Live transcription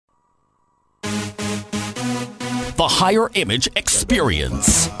the Higher Image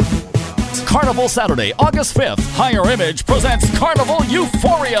Experience. Carnival Saturday, August 5th, Higher Image presents Carnival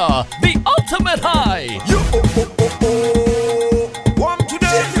Euphoria, the ultimate high. One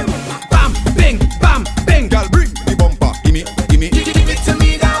today. Bam, bing, bam, bing. Girl, bring the bumper. Gimme, gimme. Give it to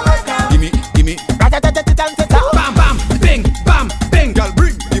me now, right now. Gimme, gimme. Bam, bam, bing, bam, bing. Girl,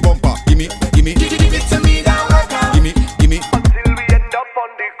 bring the bumper. Gimme, gimme. Give it to me now, right now. Gimme, gimme. Until we end up on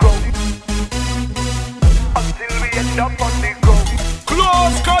the ground. Until we end up on the ground.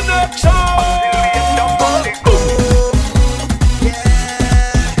 Close connection. Until we end up on the ground.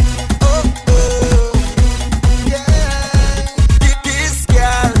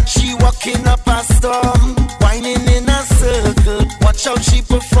 Walking up a storm, whining in a circle. Watch how she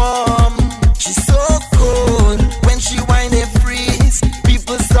perform. She's so cool when she whine and freeze.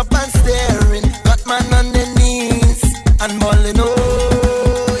 People stop and staring. Got man on their knees and bawling. Oh,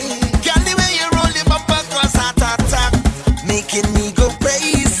 girl, the way you roll your bumper cross heart attack, making me go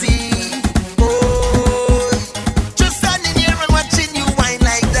crazy. Oh, just standing here and watching you whine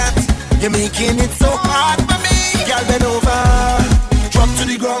like that. You're making it so hard for me. Girl, bend over. Drop to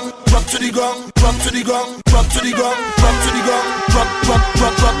the ground, drop to the ground, drop to the ground, drop to the ground, drop to the ground, drop to the ground,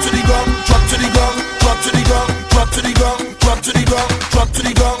 drop to the ground, drop to the ground, drop to the ground, drop to the ground, drop to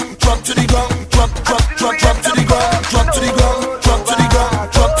the ground, drop to the ground, drop to the ground, drop to the ground, drop to the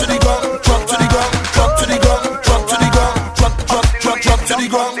ground, drop to the ground, drop to the ground, drop to the ground, drop to the ground, drop to the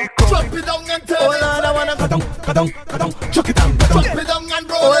ground. Drop it down and turn it. Oh Lord, I wanna go down, chuck it down, drop it down and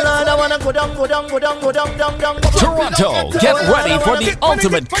roll it. Oh Lord, I wanna go down. Toronto, get ready for the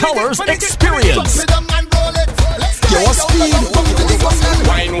ultimate colors experience. Your speed.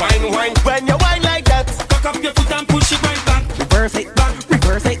 Wine, wine, wine. When you whine like that, Cock up your foot and push it right back. reverse it,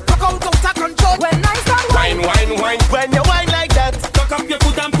 reverse it. Cock out of control. When I start Wine, wine, wine. when you whine like that, Cock up your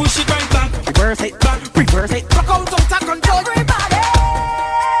foot and push it right back. reverse it, reverse it. Cock out of control. Everybody,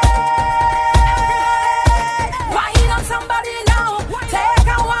 wine on somebody now. Take a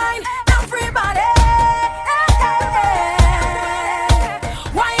wine, everybody.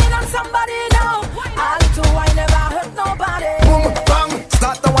 Wine on somebody now. All to wine never hurt nobody. Boom, bang.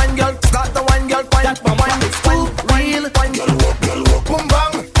 Start the wine, girl. Start the wine, girl. Wine, my wine is too real. Wine, girl, walk. Boom,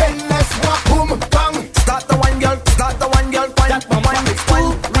 bang. Endless walk. Boom, bang. Start the wine, girl. Start the wine, girl. Wine, my wine is too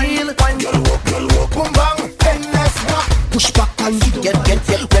real. Wine, girl, walk. Boom, bang. Endless walk. Push back and get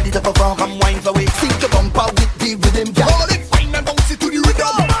ready to perform. Come wine for it. Sink your bumper with the rhythm, girl. Hold it, wine and bounce it to the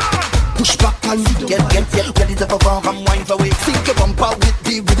rhythm. Push back and get ready to perform. Come wine for it. Sink your bumper with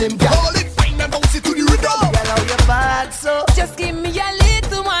the rhythm, girl. Hold it, wine and bounce it to the rhythm. Girl, how you bad so? Just give me a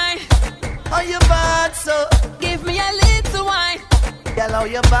little wine. How you bad so? Give me a little wine. Girl, how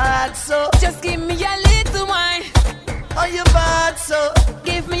you bad so? Just give me a little wine. How you bad so?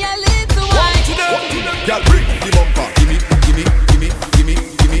 Give me a little wine. Girl, bring the bumper. Gimme, gimme, gimme, gimme,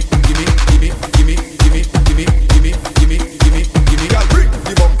 gimme, gimme, gimme, gimme, gimme, gimme, gimme, gimme, gimme, gimme. Girl, bring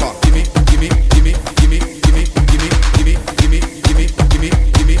the bumper. Gimme, gimme, gimme, gimme, gimme, gimme, gimme, gimme, gimme, gimme,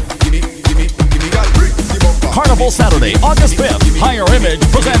 gimme, gimme, gimme, gimme. Girl, bring the bumper. Carnival Saturday, August 5th, Higher Image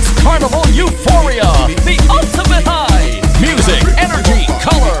presents Carnival Euphoria, the ultimate high. Music, energy,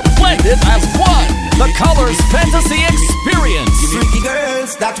 color, blended as one. The Colors Fantasy Experience. Freaky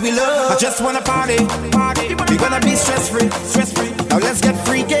girls that we love. I just wanna party. We gonna be stress free. Now let's get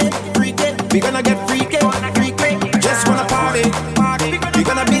freaky. We gonna get freaky. Just wanna party. We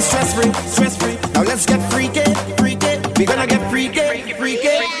gonna be stress free. Now let's get freaky. We gonna get freaky. I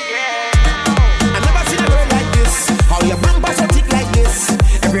never seen a girl like this. How your bumper so thick like this?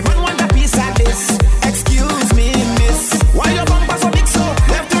 Every man want a piece like this. Excuse me, miss. Why your bumper so big so?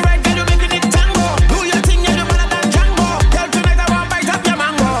 Left to right, girl, you making it tango. Do your thing, yeah, you better than Django. Girl, tonight I want bite up your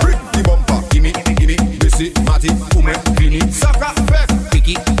mango. Bring the bumper. Gimme, gimme, Missy, Matty, Ume, Vini, Saka, Fest,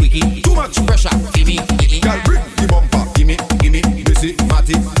 Wiki. Too much pressure. Gimme, girl, bring the bumper. Gimme, Missy,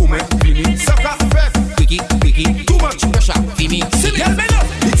 Matty, Ume, Vini, Saka, Fest, Wiki.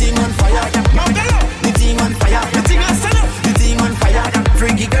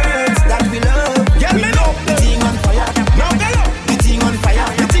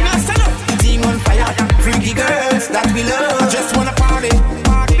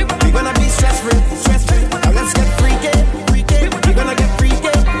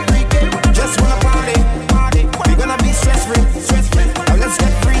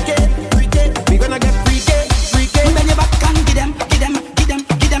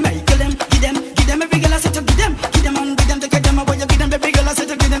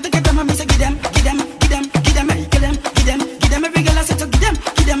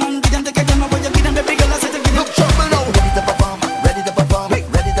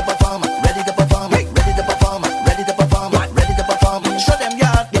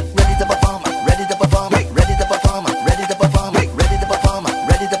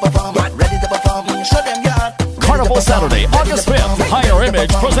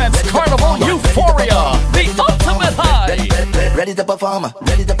 Image presents Carnival Euphoria, the ultimate high. Ready to perform,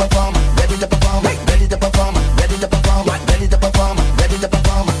 ready to perform, ready to perform, ready to perform, ready to perform, ready to perform, ready to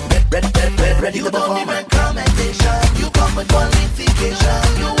perform, ready to perform. You don't need recommendation, you come with qualification.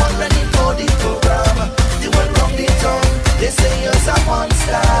 You already know the program, you will run the tongue. They say you're a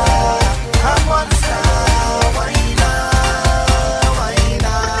monster, a monster. Why not? Why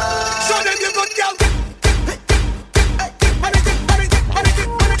not? Show them you good girl.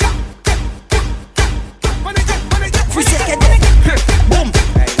 Free second, boom.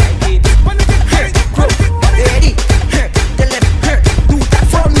 Ready, the left, do that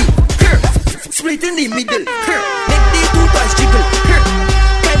for me. Split in the middle, make the two toys jiggle.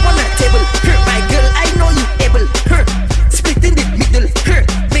 Climb on that table, my girl, I know you able. Split in the middle,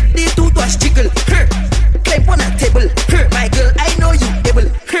 make the two toys jiggle. Climb on that table, my girl, I know you able.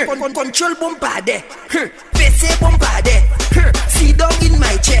 Control bombade, face bombade. Sit down in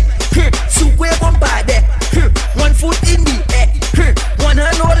my chair, sukwe bombade. One foot in the air, one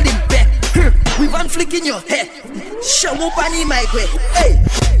hand holding back. With one flick in your head, show up on my way. Hey,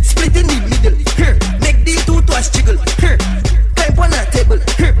 split in the middle, make the two toys jiggle. Climb on a table,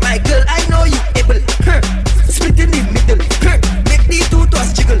 my girl, I know you able. Split in the middle, make the two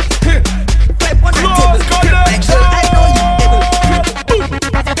toys jiggle. Climb on a table, my girl, I know you able.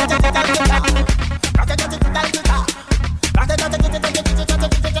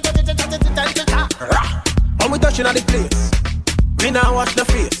 When we touching on the place, we now watch the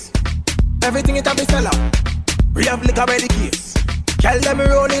face. Everything it have be sell out. We have liquor by the case. Girl them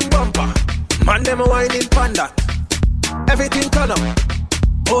rolling bumper, man them whining panda. Everything turn up,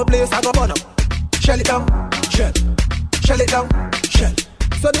 whole place I go burn up. Shell it down, shell, shell it down, shell.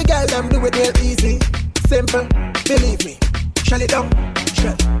 So the girl them do it real easy, simple, believe me. Shell it down,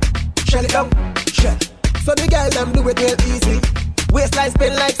 shell, shell it down, shell. So the girl them do it real easy. Waistline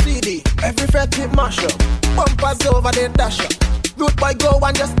spin like CD, every fret hit mash up. Bumpers over then dash up. Root boy go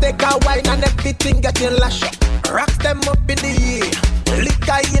and just take a wine and everything getting lash up. Rocks them up in the air,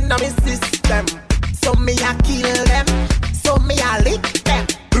 liquor in my system. So me a kill them, so me a lick them.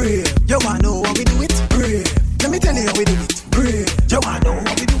 Brave, you wanna know how we do it? Brave, let me tell you how we do it. Brave, you wanna know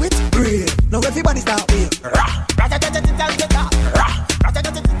how we do it? Brave, now everybody start with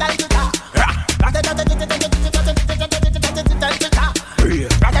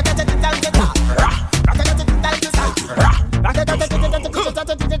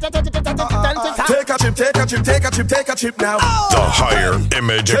Take a chip now. The Higher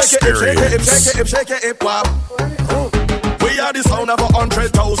Image Experience. Shake it, wow. We are the sound of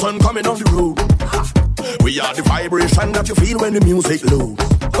 100,000 coming on the road. We are the vibration that you feel when the music loads.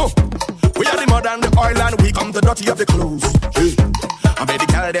 We are the mud and the oil and we come the dirty of the clothes. I made the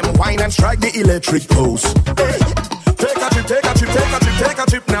girl them wine and strike the electric pose. Hey. Take a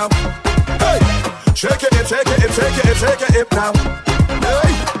chip now. Hey. Shake it now.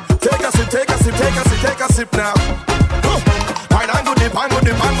 Hey. Take a sip now. Wine and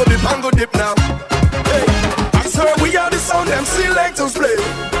go dip now. Hey, I swear we are the sound them selectors play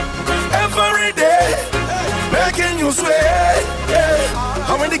every day, making you sway.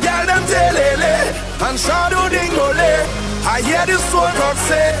 And when the girl them telele and shadow dingole, I hear the soul God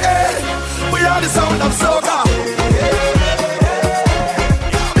say, we are the sound of soca,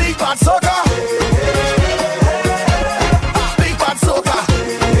 big bad soca.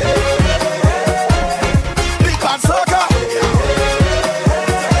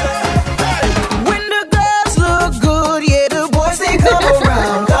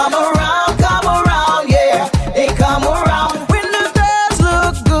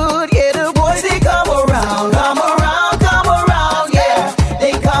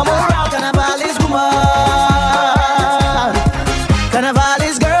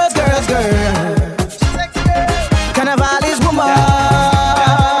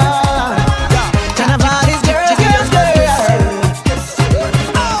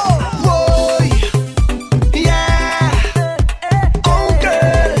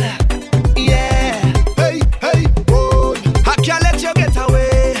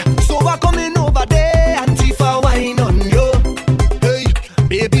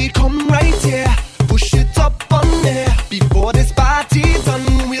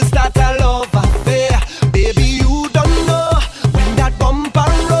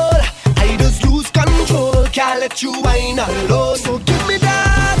 Let you wine alone. So give me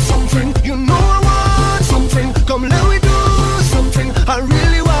that something. You know I want something. Come let me do something. I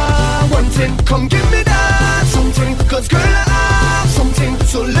really want one thing. Come give me that something. Cause girl I have something.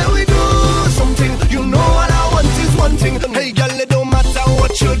 So let me do something. You know what I want is one thing. Hey girl, it don't matter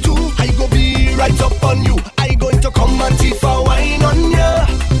what you do. I go be right up on you. I going to come and see for wine on you.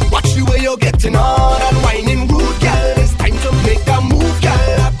 putting on and whining rude, girl. It's time to make a move,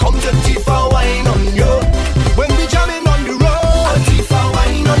 girl. Come to Tifa wine on you. When we jamming on the road, Tifa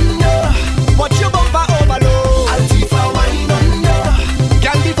wine on you. Watch your bumper overload, Tifa wine on you.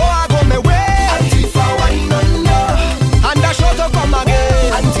 Girl, before I go my way, Tifa wine on you. And I show to come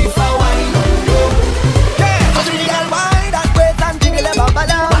again, Tifa wine on you. Yeah, so the girl wine that waist and jiggle the bumper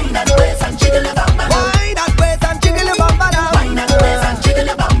down. Wine that waist and jiggle the bumper down. Wine that waist and jiggle the bumper down. Wine that waist and jiggle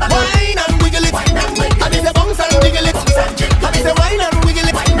the bumper down. Wine and wiggle it. Wine and wiggle it. I be say bounce and jiggle it. Bounce and jiggle it. I be say wine and wiggle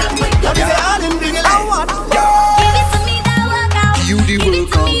it. Wine and wiggle it. I be say all and wiggle it. I want Give it to me that workout. you the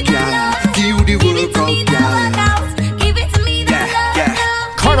workout, girl. You the workout, girl. Give it to me that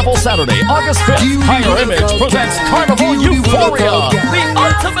workout. Carnival Saturday, August 5th. Higher Image presents Carnival Euphoria, the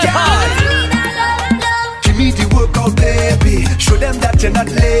ultimate high. Give me the workout, baby. Show them that you're not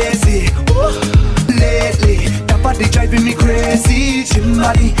lazy. Ooh, lately, that body driving me crazy. Chin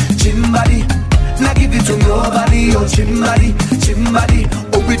body, chin body. Now give it to nobody, oh chin body, chin body.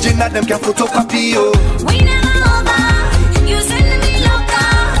 Original, them can photocopy, oh. We never over. You sending me loca.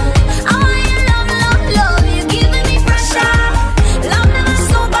 I want your love, love, love. You giving me pressure. Love never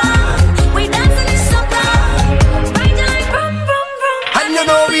sober. We dancing in soca. Right like brum, brum, brum. And you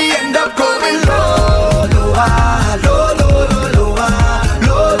know we end up going low, lower, low, low, low, lower,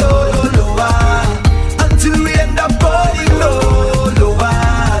 low, low, low, lower, until we end up going low, lower,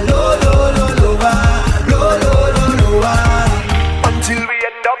 low, low, low, lower, low, low, low, lower, until we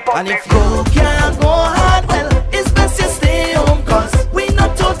end up on And the if you can't go hard, well, it's best you stay home, cause we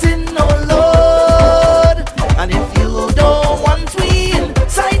not toting no load. And if you don't want we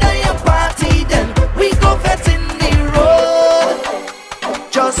inside of your party, then we go vet in the road.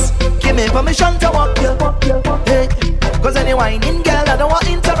 Just give me permission to walk you, hey, cause any whining girl, I don't want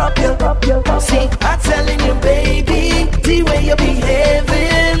to interrupt you. See, I'm telling you, baby, the way you're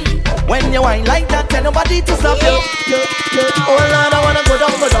behaving. When you whine like that, tell nobody to stop you. Oh Lord, I wanna go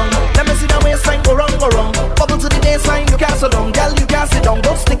down, go down. Let me see the waistline go wrong, go wrong. Bubble to the baseline, you can't sit down. Girl, you can't sit down.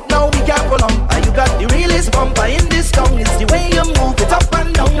 Don't stick now, we can't go long. And you got the realest bumper in this town. It's the way you move it up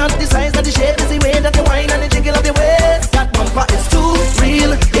and down. Not the size, not the shape, it's the way that you whine and the jiggle of the waist. That bumper is too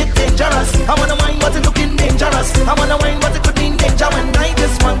real, it's dangerous. I wanna whine, but it's looking dangerous. I wanna whine, but it could mean danger. When I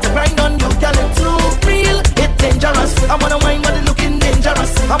just want to grind on you, girl, it's too real, it's dangerous. I wanna whine, but it's looking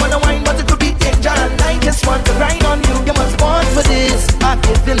dangerous. I wanna whine, but it could be danger. And I just want to grind on you. You must born for this. I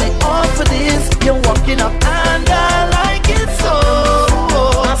can feel it all for this. You're walking up and I like it so.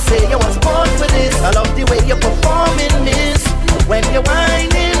 I say you was born for this. I love the way you're performing this. When you're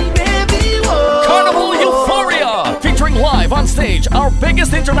whining, baby, whoa. Carnival Euphoria, featuring live on stage our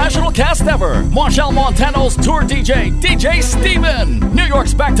biggest international cast ever. Marshall Montano's tour DJ, DJ Steven. New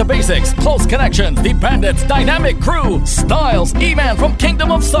York's Back to Basics, Close Connections, The Bandits, Dynamic Crew, Styles, E-Man from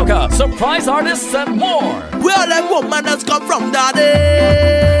Kingdom of Soca, surprise artists and more. Where them woman has come from,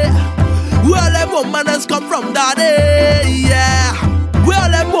 daddy? Where them woman has come from, daddy? Yeah. Where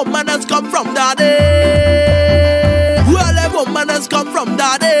them woman has come from, daddy? Where them woman has come from,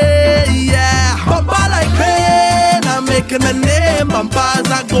 daddy? Yeah. Bumper like rain, I'm making a name. Bumpers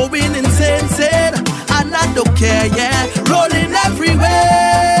are going insane, and I don't care, yeah. Rolling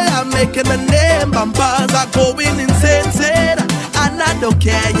everywhere, I'm making a name. Bumpers are going insane, and I don't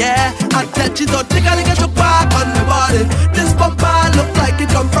care, yeah. I tell you don't think I get your back on the body. This bumper look like it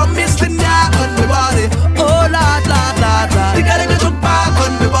come from Miss Linya on the body. Oh Lord, Lord, Lord, Lord. You gotta get your back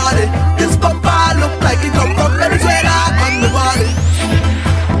on the body. This bumper look like it come from Venezuela on the body.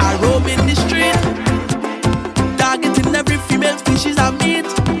 I roam in the street, targeting every female species I meet.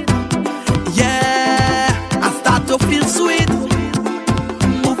 Yeah, I start to feel sweet,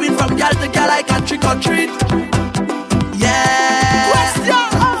 moving from girl to girl like a trick or treat. Yeah.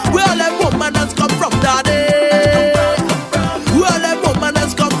 Question. Where all them woman has come from, daddy? Where all them woman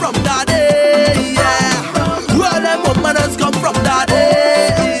has come from, daddy? Yeah. Where all them woman has come from, daddy?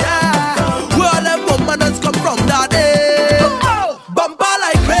 Yeah. Where all them woman has come from, daddy? Bumper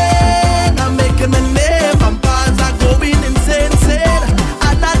like rain, I'm making a name. Bumpers are going insane,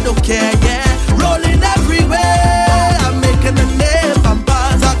 and I don't care, yeah. Rolling everywhere, I'm making a name.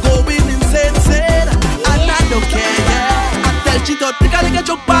 Bumpers are going insane, and I don't care, yeah. I tell she don't think I get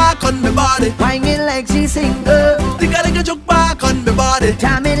your back on my body. Whining like she's single. Think I get your back on my body.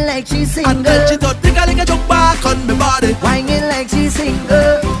 Jamming like she's I single. tell she don't think I get your back on my body. Whining like she's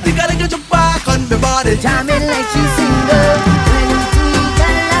single. Think I get your back on my body. Jamming like she's single. Plenty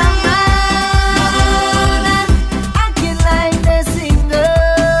galama. Acting like they're single.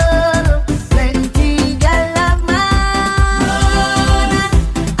 Plenty galama.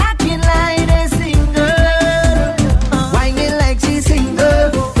 Acting like they're single. Whining like she's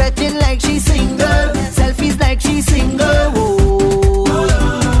single. Fretting like she's single.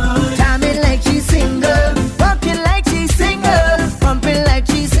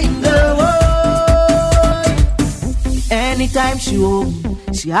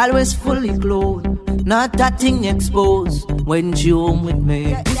 She always fully clothed, not that thing exposed when she home with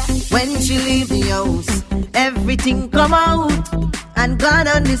me. When she leave the house, everything come out and gone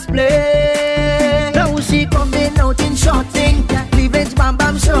on display. Now she coming out in short thing, cleavage bam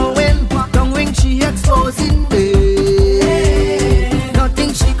bam showing, tongue ring she exposing me.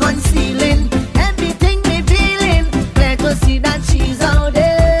 Nothing she concealing, everything revealing, clear to see that she's out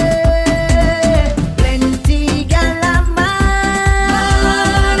there. Plenty gal a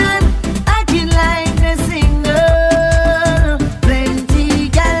man, acting like the single. Plenty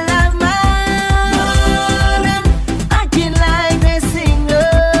gal a man, acting like the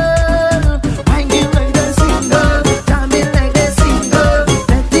single. Whining like the single, dancing like the single,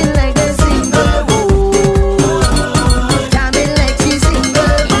 acting like the single. Jamming like she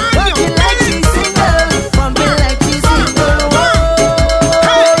single, working like she single, bumping like she single.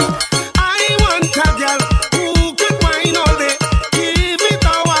 I want a girl who can wine all day, give it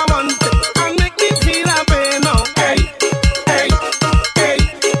how I want it, and make me feel a pain now. Hey, hey, hey,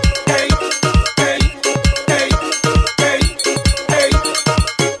 hey, hey, hey, hey, hey.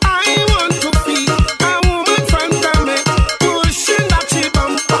 I want to feel a woman front of me, pushing that she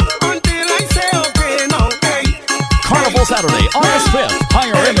bumper until I say okay now. Hey, Carnival Saturday, August 5th.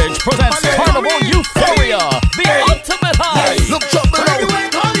 Higher Image presents Carnival Euphoria, the ultimate high. Look, trouble now.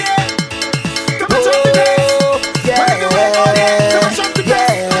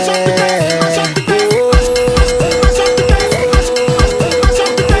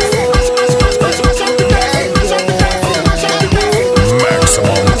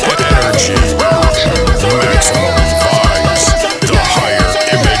 Maximum energy. Maximum vibes. The Higher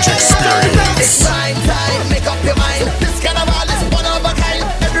Image Experience. Time, make up your mind. This carnival is one of a kind.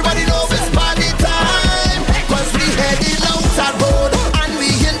 Everybody knows it's party time. 'Cause we heading out that road and we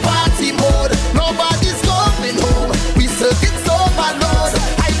in party mode. Nobody's going home. We circuits overload.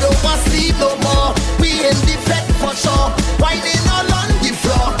 I don't want sleep no more. We in the fed for sure. Whining all on the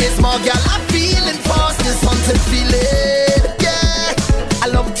floor. It's more girl I'm feeling fast. This haunted feeling. Yeah, I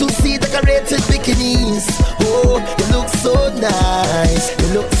love to see decorated bikinis. Oh, you look so nice. You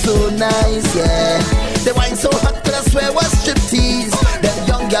look so nice, yeah. They wine so hot that I swear was striptease. Them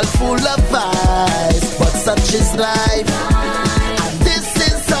young girl full of vibes, but such is life. And this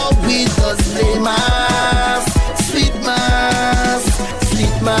is how we just play mass. Sweet mass,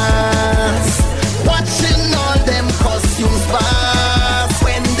 sweet mass. Watching all them costumes pass.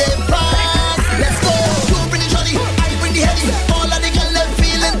 When they pass, let's go. You bring the jolly, I bring the heady. All of the girls them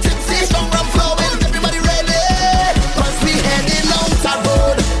feeling tipsy, strong rum flowing. Everybody ready? 'Cause we heading out the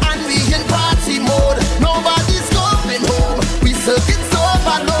road and we in party mode. Nobody's going home. We circuits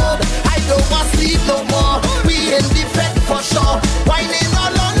overload. I don't want sleep no more. We in the fed for sure. Whining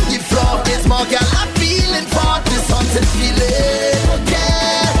all on the floor. It's more girl I'm feeling for this haunted feeling.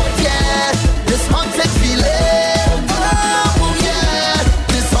 Yeah, yeah, this haunted feeling. Oh yeah,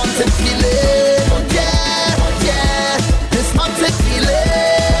 this haunted feeling. Yeah, yeah, this haunted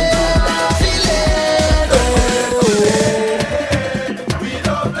feeling. Feeling. Oh.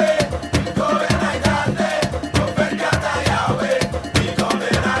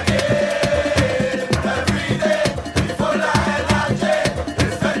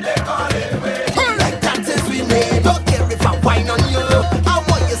 Like that is we made. Don't care if I whine on you. I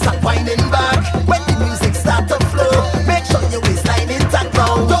want you start whining back. When the music start to flow, make sure your waistline intact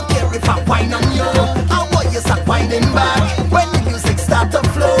now. Don't care if I whine on you. I want you start whining back. When the music start to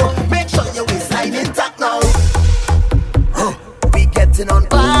flow, make sure your waistline intact now. We getting on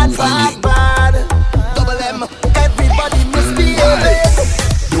bad, bad, bad. Double M, everybody misbehaving.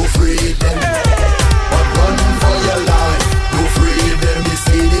 You free them, but run for your life. You free them, you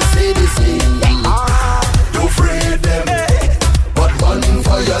see this, see this, see. You free them, but run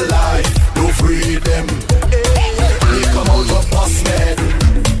for your life. You free them. They come out of bus med.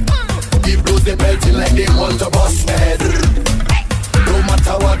 Give those they belting like they want to bust med. No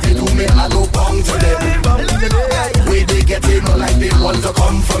matter what they do, me I go bang to them. Way they get in like they want to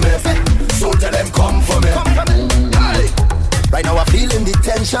come for me. So tell them come for me. Right now I'm feeling the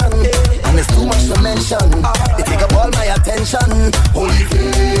tension, and there's too much to mention. They take up all my attention. Holy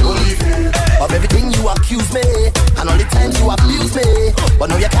faith. Of everything you accuse me, and all the times you abuse me, but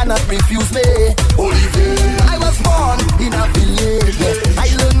no you cannot refuse me. Holy faith. I was born in a village, yes. I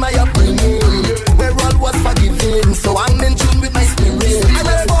learned my upbringing, where all was forgiven, so I'm in tune with my spirit. I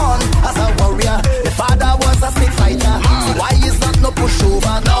was born as a warrior, the father was a snake fighter, so why is that no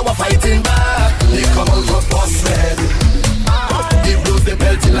pushover, now we're fighting back. They come out of bus med. Give those they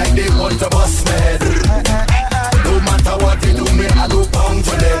belting like they want to bust med. No matter what they do, me I go bang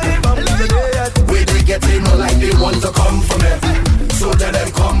to them. Way they get in like they want to come for me. So tell them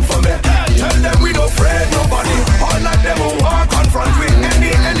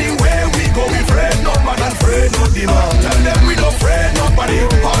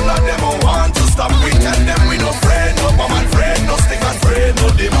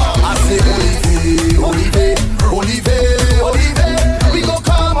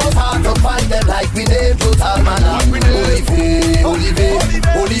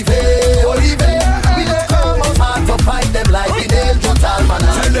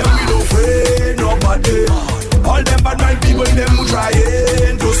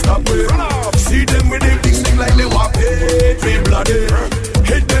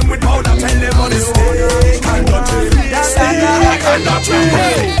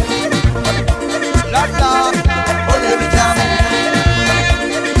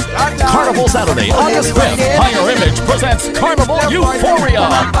Carnival Saturday, August 5th. Higher Image presents Carnival Euphoria,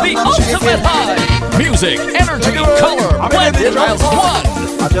 the ultimate high. Music, energy, color, blended as one.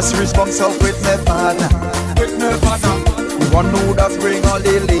 I just responsible with my partner. We want who does bring all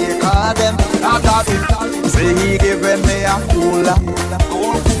the liquor them. Say he giving me a cooler.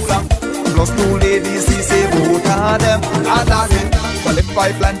 Plus 2 ladies, he say both of them. Well, if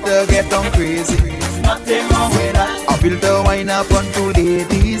I plan to get down crazy, nothing wrong with that. I build the wine up on 2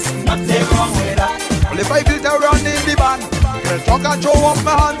 ladies, nothing wrong with that. Well, if I build around in the band, girl talk and show up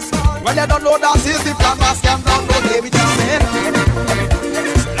my hands. Well, you don't know that is the plan, my scam down, don't let me down in.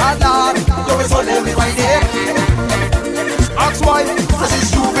 Lord, you is so let me right there. Ask why, cause it's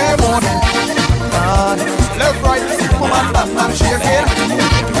Juve morning. Left, right, woman, bam, shaking.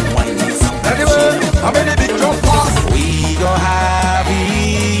 Anyway, I'm in the big jump fast. We go have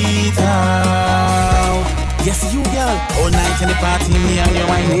it out. Yes, you girl. All night in the party, me and you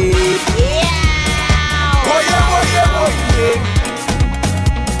wine it. Yeah. Oh yeah, oh yeah, oh yeah.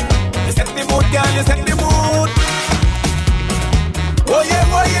 You set the mood, girl. You set the mood. Oh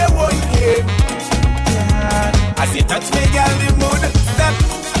yeah, oh yeah, oh yeah. Yeah. As you touch me, girl, the mood step.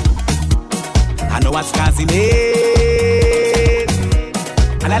 I know what's causing it,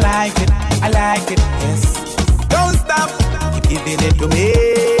 and I like it. I like it, yes. Don't stop, keep giving it to me.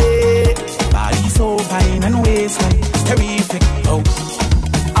 Body so fine and waistline terrific. Oh,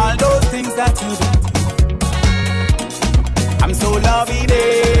 all those things that you do, I'm so loving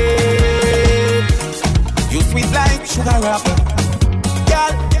it. You sweet like sugar wrapper,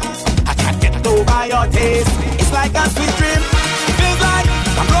 girl. I can't get over your taste. It's like a sweet dream. It feels like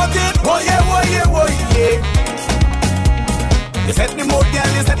I'm floating. Oh yeah, oh yeah, oh yeah. You set the mood, girl,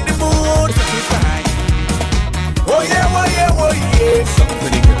 you set the mood. Set it right. Oh yeah, oh yeah, oh yeah. Something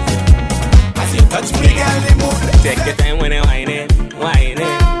pretty good. As you touch me, girl, the mood. Take your time when you whine it, whine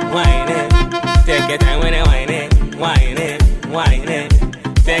it, whine it. Take your time when you whine it, whine it, whine it.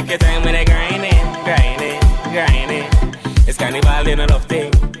 Take your time when you grind it, grind it, grind it. It's carnival, you know, love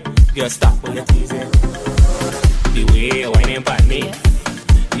thing. Just stop when you're teasing. The way you're whining by me,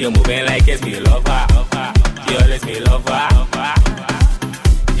 you're moving like it's me lover. You always me lover.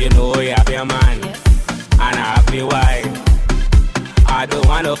 You know you have your man, and I have your wife. I don't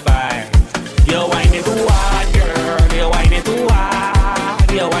wanna fight. You're whining too hard, girl. You're whining too hard.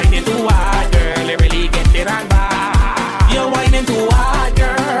 You're whining too hard, girl. You really get it on bad. You're whining too hard,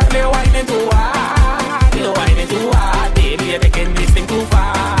 girl. You're whining too hard. You're whining too hard, baby. You're taking this thing too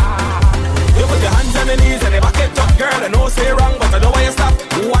far. You put your hands on the knees and they back it up, girl. I know say wrong, but I know why you stop.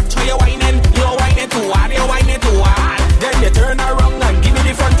 Watch how you're whining. You're whining too hard. You're whining too hard. Then you turn around and give me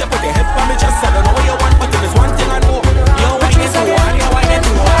the front. You put your head on the chest. I don't know what you want, but if there's one thing I know, you're whining too hard. You're whining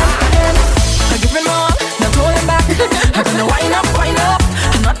too hard. I give it more, not holding back. I'm gonna wind up, wind up.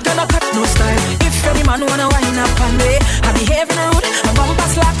 I'm not gonna cut no style. If any man wanna wind up on me, I behave rude, my bumper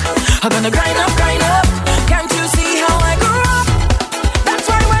slack. I'm gonna grind up, grind up. Can't you see how I grew up? That's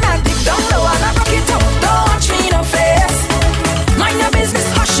why when I dig down low and I rock it up, don't watch me in the face. Mind your business,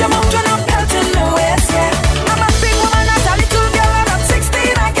 hush your mouth when I'm pelting the waist, yeah. I'm a big woman, not a little girl, I'm not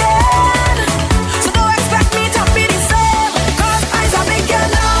 16 again. So don't expect me to be the same, cause eyes are big girl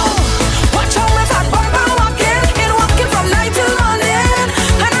now. Watch how my fat bumper walking, in walking from night till morning.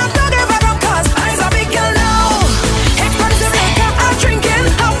 And I'm not ever up cause eyes are big girl now. Expensive liquor, I'm drinking,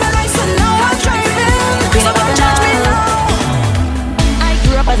 have my license now, I'm driving. So don't judge me now. I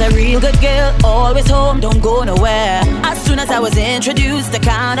grew up as a real good girl, always home, don't go nowhere. As soon as I was introduced to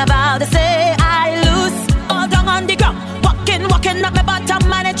carnival, they say I loose, all down on the ground. Walking, walking up my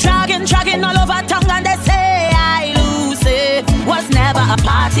bottom and it's dragging, dragging all over tongue. And they say I lose it. Was never a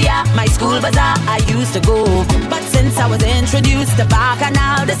party at my school bazaar I used to go. But since I was introduced to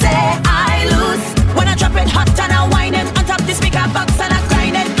Bacchanal, they say I lose. When I drop it hot and I whine it on top the speaker box and I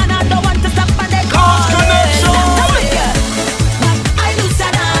grind it, and I don't want to stop and they call it. I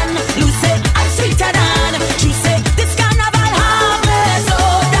looser than, loose it, I'm sweeter than, juice it. This carnival have me so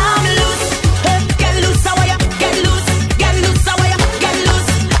damn loose. Get loose, how you get loose, get loose, how you get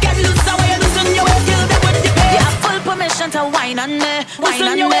loose, get loose, how you loosen your waist, kill them with the pace. You have full permission to whine on me, whine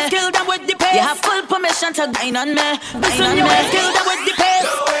on me, kill them with the pace. You have full permission to whine on me, whine on me, kill them with the pace.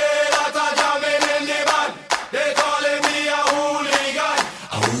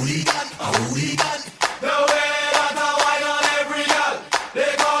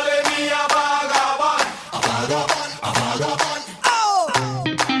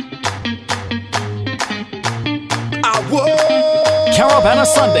 Caravana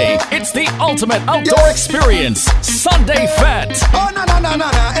Sunday. It's the ultimate outdoor experience. Sunday Fete. Oh,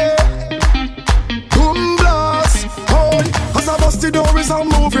 eh. Boom blast. Hold. As I bust the door is a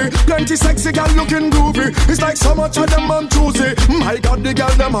movie. Plenty sexy gal looking groovy. It's like so much of them on Tuesday. My God, the gal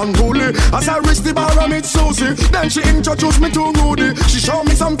them unruly. As I reach the bar, I meet Susie. Then she introduced me to Rudy. She showed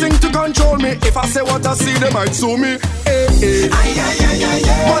me something to control me. If I say what I see, they might sue me.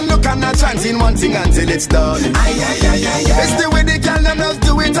 One look and a chance in one thing until it's done. It's the way the gal them just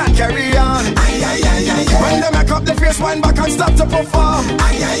do it and carry on. When they make up the face, wind back and start to perform.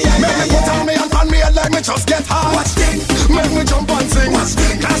 Make me put on me and pan me head like me just get hard. Watch this. Make me jump and sing. Watch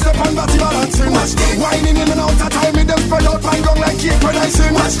this. Can't step on body balancing. Watch this. Whining in and out of time, me them spread out my gong like cake when I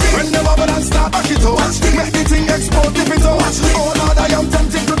sing. Watch this. When the bubble and start back it up. Watch this. Make the thing explode if it out. Watch this. Oh Lord, I am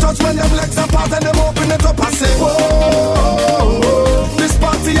tempted to touch when them legs apart and them open it up. I say, whoa, this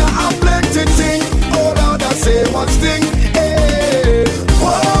party I have plenty thing. Oh Lord, I say, watch thing. Hey,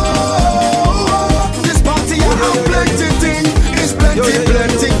 whoa, this party I have plenty thing. It's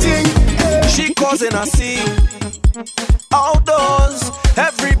plenty thing. Hey. She causing a scene outdoors,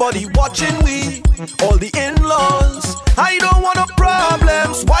 everybody watching we, all the in-laws. I don't want no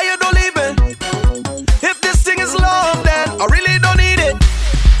problems, why you don't leave it? If this thing is love, then I really don't need it.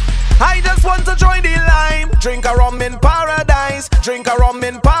 I just want to join the line. Drink a rum in paradise. Drink a rum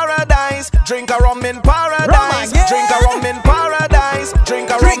in paradise. Drink a rum in paradise. Drink a rum in paradise. Drink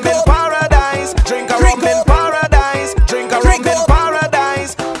a rum in paradise. Drink a rum in paradise. Drink a rum in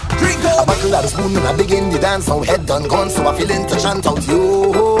paradise. A buckle of the spoon and I begin the dance. Now head done gone, so I feeling to chant out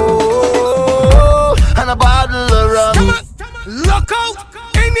you. And a bottle of rum. Come on, look out!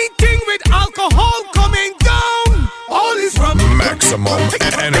 Anything with alcohol coming down. All is rum. Maximum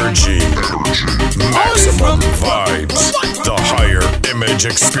energy. Maximum vibes. The higher image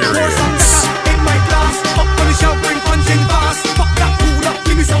experience. In my glass, up on the shelf, bring punching fast. Fuck that food up,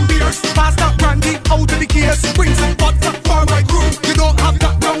 give me some beers. Pass that brandy out of the case. Bring some vodka for my crew. You don't have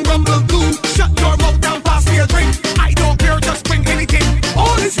that round rumble glue. Shut your mouth down, pass me a drink. I don't care, just bring anything.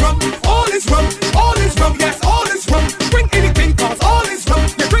 All is rum, all is rum, all is rum. Yes, all is rum. Bring anything, cause all is rum.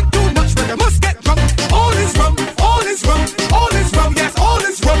 You drink too much, but you must get drunk. All is rum, all is rum, all is rum. Yes, all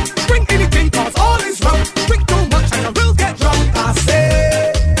is rum. Bring anything, cause all is rum. Drink too much and you will get drunk. I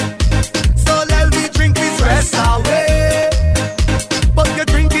say, so let me drink this rest away. But you're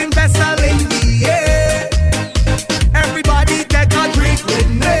drinking vessel in the air. Everybody take a drink with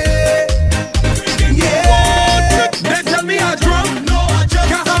me. Yeah, they tell me I drunk. No, I just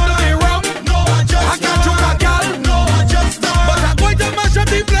can't handle the rum. No, I just I can't choke a gal. No, I just but I'm going to mash up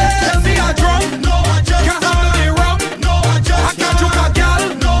the place. Tell me I drunk. No, I just can't handle the rum. No, I just I can't choke a gal.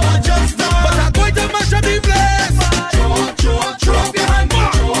 No, I just but I'm going to mash up the place. Throw up your hand.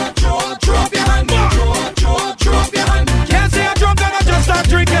 Throw up your hand. Throw up your hand. Can't say I'm drunk and I just start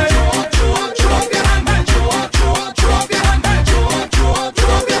drinking. Throw up your hand. Throw up your hand. Throw up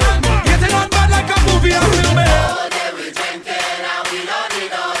your hand. Getting on bad like a movie I'm filming. All day we drinking and we don't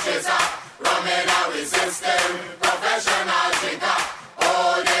need no chaser. Rum in our system, professional drinker.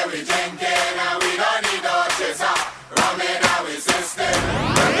 All day we drinking and we don't need no chaser. Rum in our system,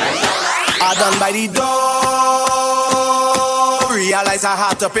 professional. I done by the door. Realize I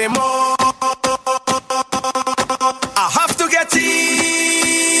have to pay more. I have to get in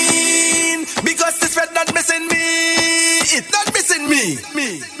because this red not missing me. It's not missing me.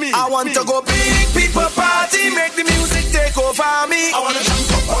 I want to go big people party, make the music take over me. I wanna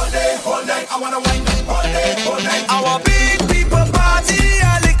jump up all day, all night. I wanna wind up all day, all night. I want big people party,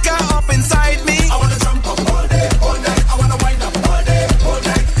 a liquor up inside me. I wanna jump up all day, all night. I wanna wind up all day, all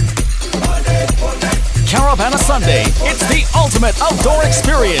night. All day, all night. Caravana Sunday. It's the ultimate outdoor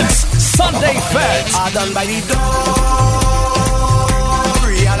experience. Sunday Fete. I done by the door.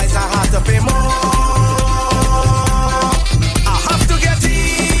 Realize I have to pay more. I have to get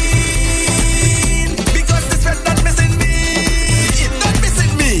in because this red not missing me. It's not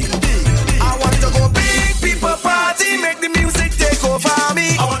missing me. I want to go big people party, make the music take over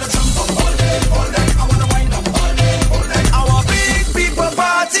me. I wanna jump up all day, all night. I wanna wind up all day, all night. I want big people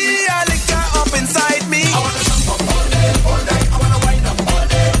party, a liquor up inside me. I wanna jump up all day, all night. I wanna wind up all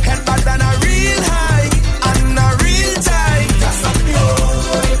day. Head back and a real high and a real tight. That's not me, oh.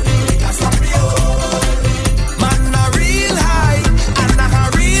 That's not me, oh.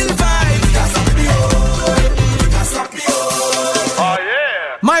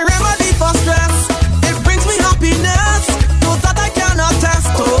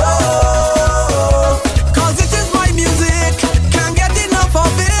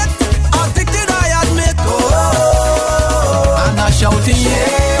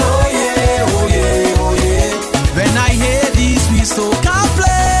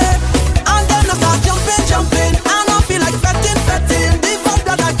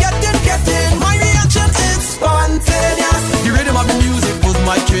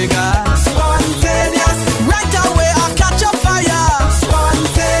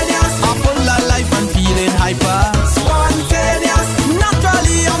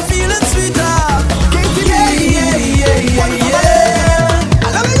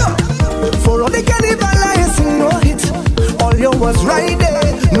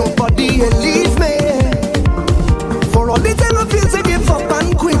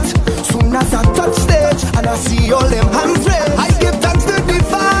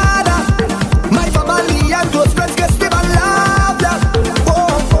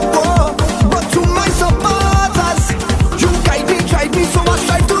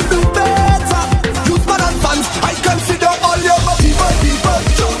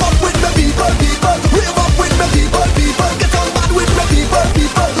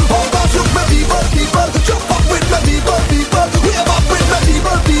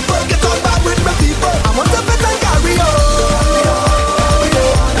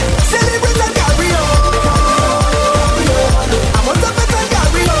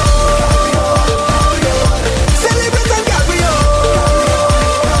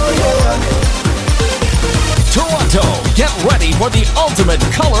 the ultimate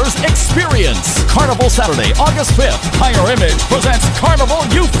colors experience. Carnival Saturday, August 5th. Higher Image presents Carnival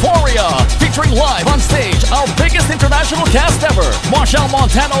Euphoria, featuring live on stage our biggest international cast ever. Marshall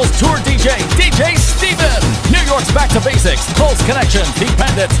Montano's tour DJ, DJ Steven. New York's Back to Basics, Close Connection, The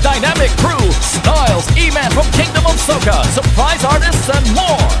Bandits, Dynamic Crew, Styles, E-Man from Kingdom of Soca, surprise artists, and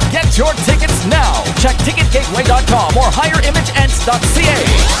more. Get your tickets now. Check ticketgateway.com or higherimagents.ca.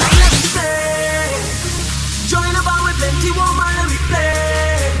 Join the bar with plenty woman and we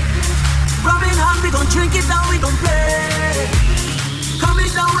play. Rubbing hand, we gon' drink it down, we gon' play. Coming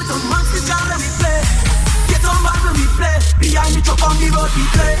down with some monster jam and we play. Get on back when we play. Behind the truck on the road we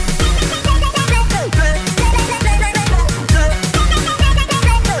play.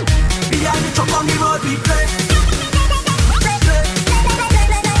 Behind the truck on the road we play.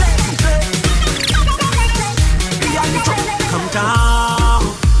 Behind the truck. Come down.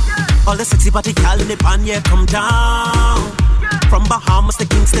 All the sexy party gal in the band, yeah, come down. From Bahamas to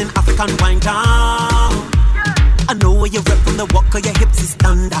Kingston, African wine down. I know where you rep from the walk of your hips is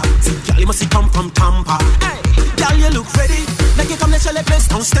stand out. See, gal, you must come from Tampa. Hey, gal, you look ready. Like you come to shell the place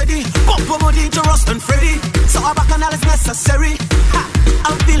down steady. Bump more dangerous than Freddy. So our bacchanal is necessary. Ha,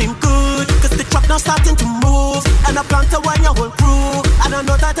 I'm feeling good, cause the truck now starting to move. And I plan to wine your whole crew. I don't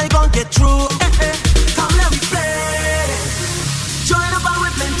know that I gon' get through. Hey, hey, come let me play. Join the bar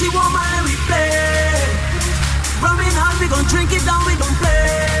with plenty woman and we play. Rubbing hard, we gon' drink it down, we gon'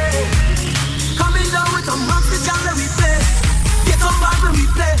 play. Coming down with some monster jam and we play. Get on back when we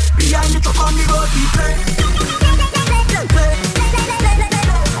play. Behind the truck on the road we play. Play.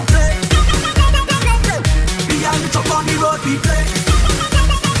 Behind the truck on the road we play.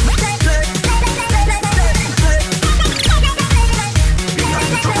 Behind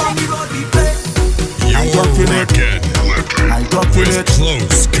the truck on the road we play. You're rockin' with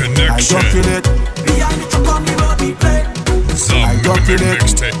Close Connection. Behind the truck on the road we play.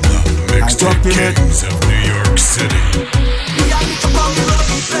 The mixtape kings of New York City. Behind the truck on the road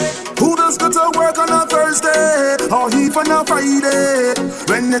we play. Who does go to work on a Thursday or even a Friday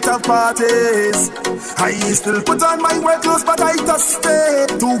when it have parties? I still put on my work clothes, but I just stay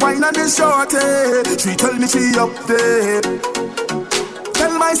to wine on the shorty. She tell me she up there.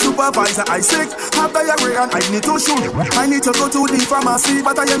 Tell my supervisor I sick, have diarrhea and I need to shoot. I need to go to the pharmacy,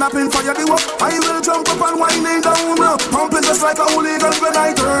 but I end up in fire the work. I will jump up and whining down, pumping just like a hooligan when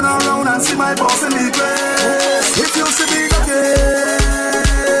I turn around and see my boss in the place. If you see me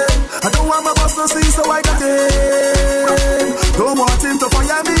again, I don't want my boss to see, so I got it. Don't want him to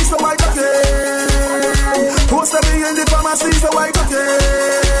fire me, so I got it. Post me in the pharmacy, so I got it.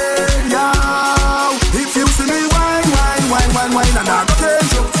 Yeah, if you see me wine, and I got it.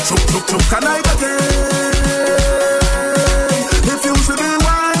 Choke, and I got it. If you see me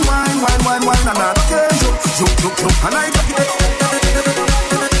wine, and I got it. Choke, and I got it.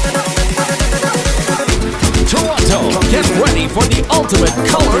 Toronto, get ready for the ultimate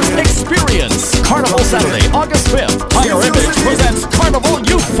colors experience. Carnival Saturday, August 5th. Higher Image presents Carnival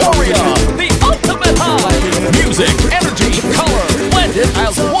Euphoria, the ultimate high. Music, energy, color, blended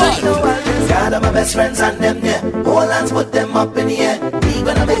as one. God of my best friends and them, yeah. All hands put them up in the air. We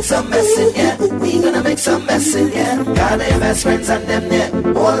gonna make some mess in here. We gonna make some mess in here. God of your best friends and them,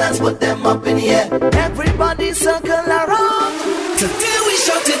 yeah. All hands put them up in the air. Everybody circle around. Today we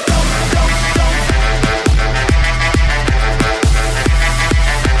shut it down.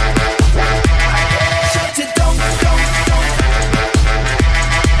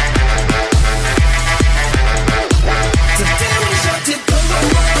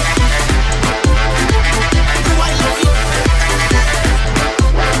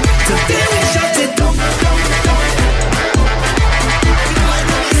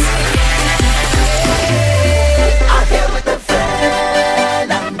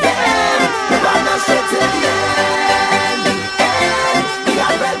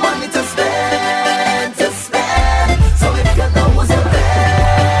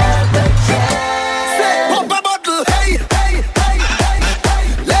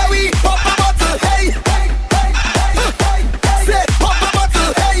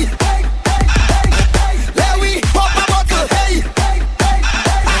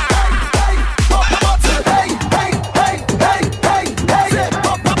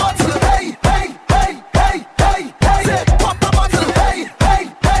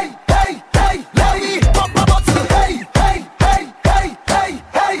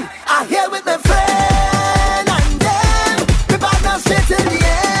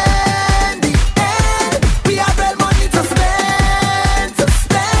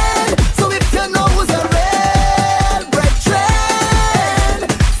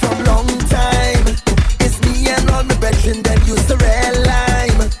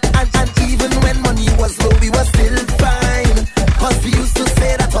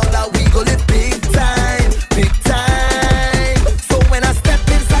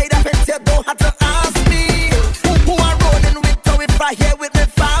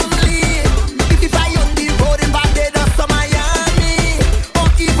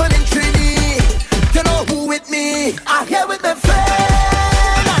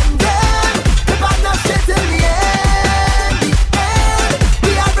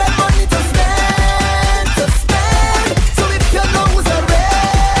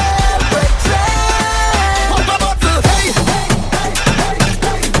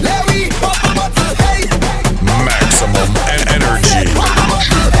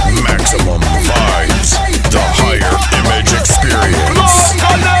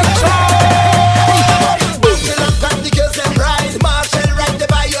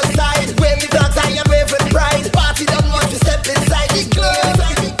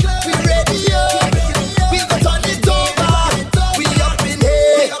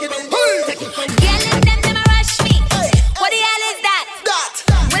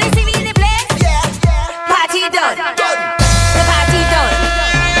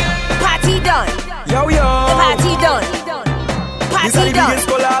 This is the biggest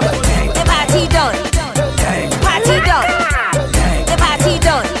collab. The party done. Party done. The party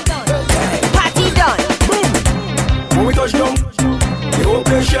done. Party done. When we touch down, the whole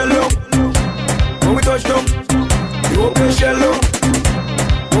place shell up. When we touch down, the whole place shell up.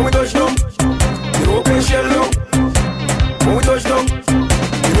 When we touch down, the whole place shell up. When we touch down,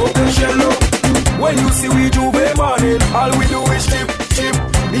 the whole place shell up. When you see we Juve morning, all we do is chip.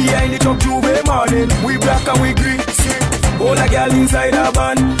 Behind the truck Juve morning, we black and we green. All a girl inside a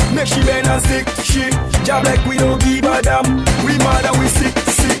van, make she bend and stick. She job like we don't give a damn. We mad and we sick.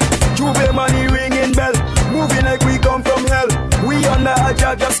 Juve money ringing bell, moving like we come from hell. We under a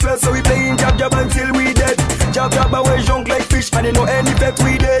jab spell, so we playing jab until we dead. Jab away junk like fish, and you know any pet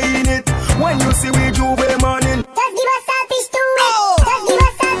we dey in it. When you see we Juve morning, just give us a piece to it. Just give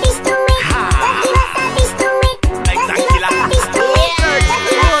us a piece to it. Just give us a piece to it. Just give us a piece to it. Just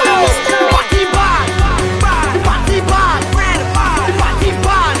give us a piece to it. Party bad, party bad, party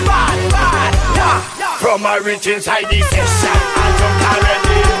bad. From a rich inside the session, I drunk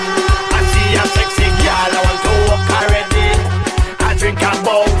already. I see a sexy girl, I want to walk already. I drink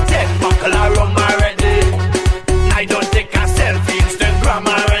about 10 buckle of rum already. I don't take a selfie, Instagram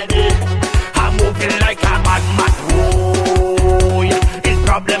already. I'm moving like a madman. Whoa, it's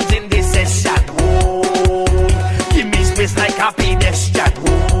problems in this session. Whoa, give me space like a pedestrian.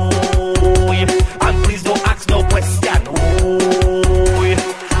 Whoa, and please don't ask no question. Whoa,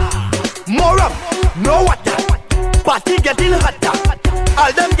 more up, no water. Party getting hotter.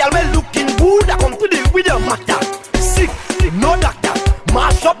 All them gyal well looking good. I come to the with the matter. Sick, no doctor.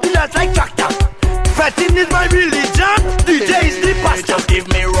 Mash up the dance like tractor. Fetting is my religion. DJ is the pastor. Just give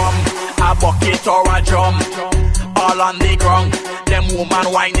me rum, a bucket or a drum. All on the ground. Them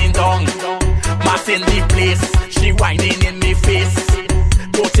woman whining down. Mass in the place. She whining in me face.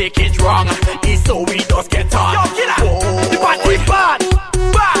 Don't take it wrong. It's so we just get on. Yo, killer. Oh, the party bad.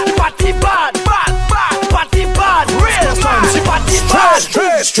 The party bad. Party bad. Real man. The party bad.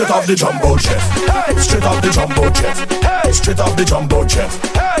 Straight off the jumbo jet. Straight off the jumbo jet. Straight off the jumbo jet.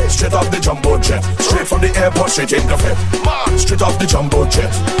 Straight off the jumbo jet. Straight from the airport, straight in the fit. Straight off the jumbo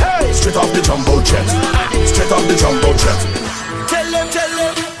jet. Straight off the jumbo jet. Straight off the jumbo jet. Tell them,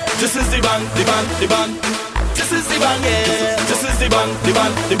 this is the band. This is the band, yeah. This is the band.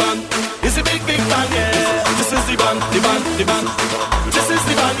 It's a big band, yeah. This is the band. This is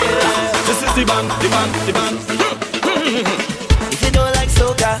the band, yeah. This is the band. If you don't like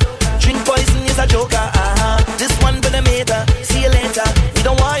soca, drink poison is a joker. This one for the meter. See you later. We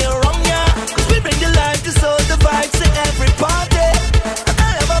don't want you wrong, yeah. 'Cause we bring the life to soul the vibes to every party. And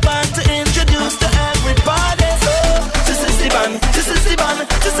I have a band to introduce to everybody. So this is the band. This is the band.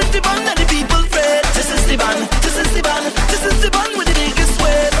 This is the band that the people fed. This is the band. This is the band. This is the band with the biggest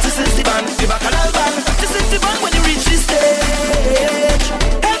weight. This is the band. The bacchanal band. This is the band when you reach the stage.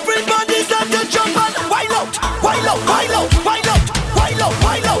 Everybody's got to jump on. Wild out. Wild out. Wild out. Wild out. Wild out.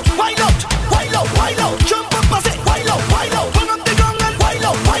 Wild out. Wild out. Wild out. Wild out. Jump up and say wild out. Wild out. Turn up the gong and wild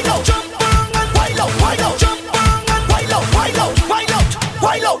out. Wild out. Jump around and wild out. Wild out. Jump around and wild out. Wild out. Wild out.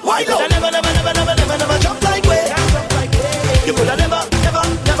 Wild out. Wild out. Never jump like way. You coulda never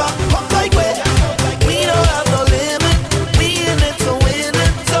pop like way. We don't have no limit. We in it to win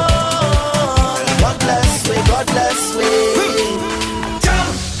it all. God bless we.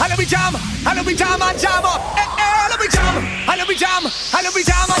 Jam, and we jam and jam up. And we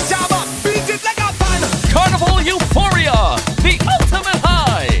jam and jam up. Beat it like a fan. Carnival Euphoria, the ultimate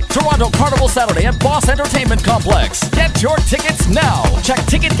high. Toronto Carnival Saturday at Boss Entertainment Complex. Get your tickets now. Check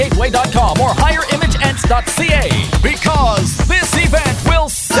ticketgateway.com or higherimagents.ca because this event will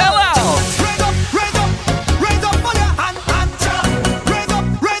sell out. Raise up on your hand and jam. Raise up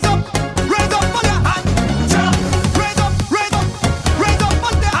on your hand, jam. Raise up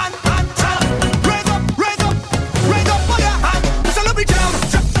on your hand and jam. Raise up on your hand. So let me jam.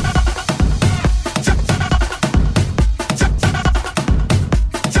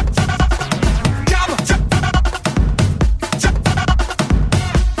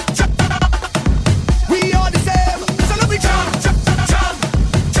 We are the same. So let me jam.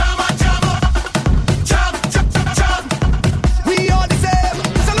 We are the same.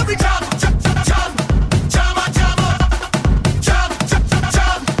 So let me jam.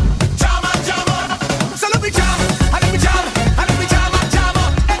 So let me jam. And let me jam. And let me jam and jam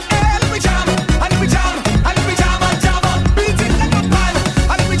up. Let me jam. And let me jam. And let me jam and jam up. Beat it like a pan.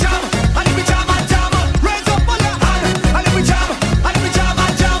 And let me jam. And let me jam and jam up. Raise up on your hand. And let me jam. And let me jam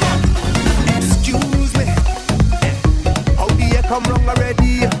and jam up. Excuse me. How do you come wrong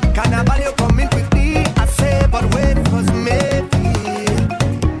already? Carnival, you coming quickly. I say, but wait, cause maybe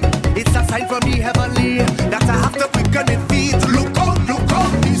it's a sign from the heavenly that I have to quicken it feet. Look out.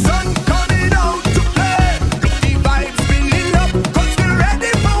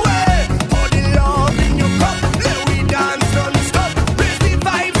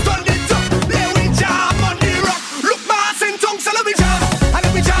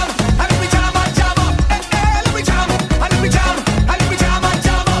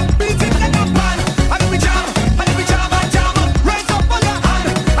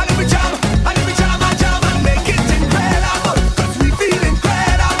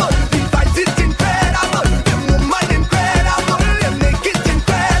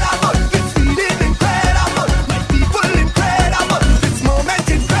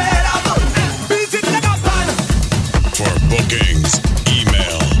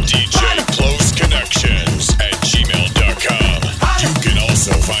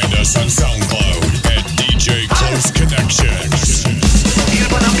 Find us on SoundCloud at DJ Close Connections. He's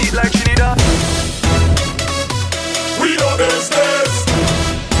gonna beat like Trinidad. We know business.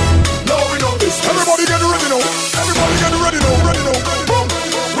 No, we know business. Everybody get ready now. Everybody get ready now. Ready now. Boom.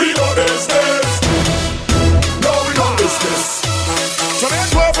 We know business. No, we know business. So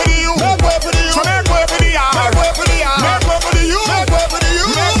make way for the you. Make way for the you. So make way for the yard. Make way for the yard. Make way for the you. Make way for the you.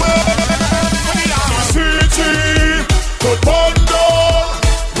 Make way for the yard. City, good bundle.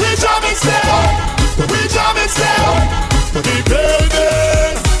 We jam it still. We jam it still. The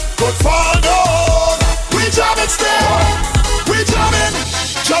building, good fall down. We jam it still. We jam it.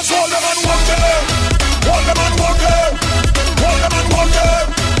 Just hold them and walk them. Hold them and walk them. Hold them and walk them.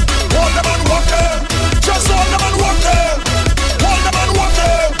 Hold them and walk them. Just hold them and walk them. Hold them and walk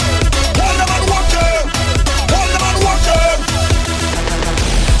them. Hold them and walk them. Hold them and walk them.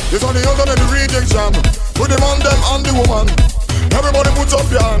 It's on the other than the region jam. Put them on them and the woman. Everybody put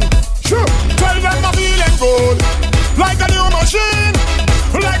up your hand. Sure. Tell them I'm feeling good. Like a new machine.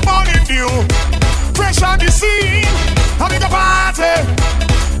 Like morning dew. Fresh on the scene. Having a party.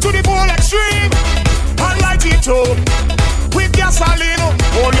 To the full extreme. And light it up. With gasoline.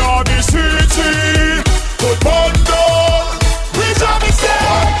 Oh Lord, the city. Good bundle. We jam it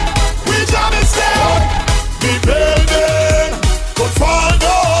still. We jam it still. The building. Good fall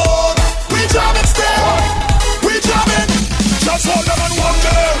down. We jam it still. We jam it. Just hold them and walk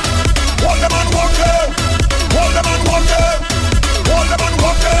them. Hold them and walk them. Hold them and walk them. Hold them and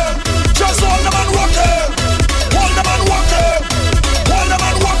walk them. Just hold them and walk them. Hold them and walk them. Hold them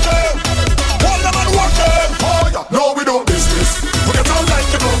and walk them. Hold them and walk them. Oh yeah. No, we don't business. We get on like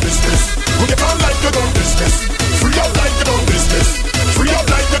you don't business. We get on like you don't business. Free up like you don't business. Free up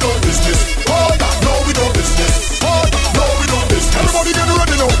like you don't business. Oh yeah. No, we don't business. Oh yeah. No, we don't business. Everybody get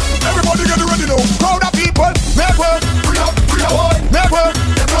ready now. Everybody get ready now. Crowd of people. Never. Free up. Free up. Never.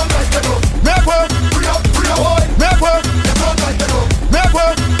 Get on like you don't. Never. Free up. Free up. Never. Get on like you don't. Never.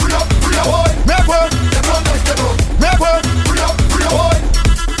 Free up. Free up. Never. Get on like you don't. Never. Free up. Free up.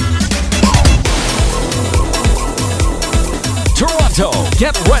 Toronto,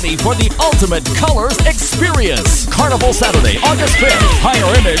 get ready for the ultimate colors experience. Carnival Saturday, August 5th.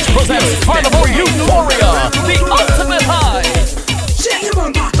 Higher Image presents Carnival Euphoria, the ultimate high. Shake your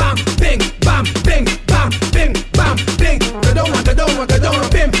bum, bam, bing, bam, bing, bam, bing, bam, bing. Kadoma, kadoma, kadoma,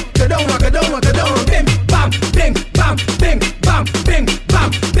 bim. Kadoma, kadoma, kadoma, bim. Bam, bing, bam, bing, bam, bing, bam,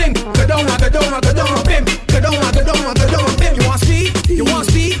 bing. Kadoma, kadoma, kadoma, bim. Kadoma, kadoma, kadoma, bim. You want speed? You want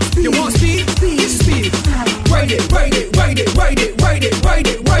speed? You want speed? It's speed. Ride it, ride it, ride it, ride it, ride it, ride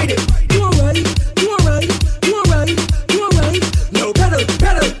it, ride it. You alright? You alright? You alright? You alright? No pedal,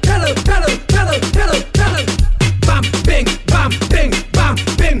 pedal, pedal, pedal, pedal, pedal, pedal. Bam, bing, bam, bing, bam,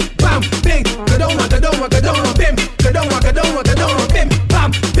 bing, bam, bing. Kadoma, kadoma, kadoma, bim. Kadoma, kadoma, kadoma, bim.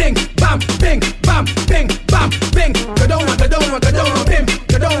 Bam, bing, bam, bing, bam, bing, bam, bing. Kadoma, kadoma, kadoma, bim.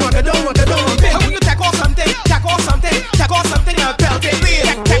 Kadoma, kadoma, kadoma, bim. How will you tackle something? Tackle something? Tackle something and belt it.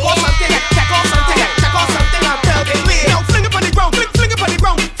 Tackle something? Tackle something? Tackle something and belt it. Now fling it on the ground, fling it on the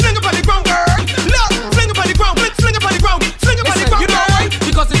ground, fling it on the ground, girl. Look, fling it on the ground, fling it on the ground, fling it on the ground, girl. You know why?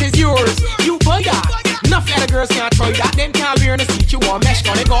 Because it is yours. You buy that. Enough other girls can't try that. Them can't wear in the seat. You want mesh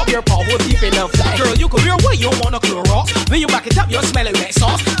on it, got your paw deep in the fly. Girl, you can wear what you want to Clorox. When you back it up, you smell it wet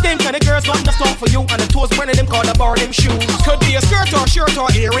sauce. Them kind of girls got enough stuff for you, and the toes burning them call the bar them shoes. Could be a skirt or shirt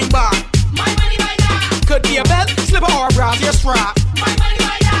or earring bar. My money by that. Could be a belt, slipper or brassiere strap. My money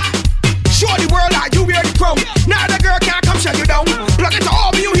by that. Show the world that you wear the crown. Now the girl can't come shut you down. Plug it to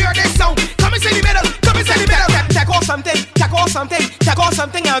all you hear this sound. Come and say the middle, come and say the middle. Tackle something, tackle something, tackle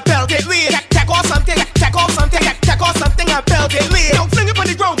something and belt it with. Tackle something, tackle something, tackle something and belt it with. Now fling it on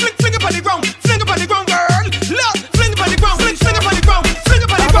the ground, fling it on the ground, fling it on the ground, girl. Look, fling it on the ground, fling it on the ground, fling it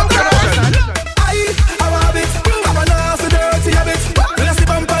on the ground, girl. I have it, I'm a nasty dirty habit. When I see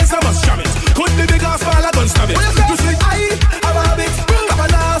vampires, I must jam it. Could be big or small, I don't stab it. You see, I have it, I'm a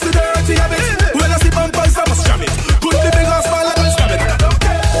nasty dirty habit. When I see vampires, I must jam it. Could be big or small, I don't stab it. I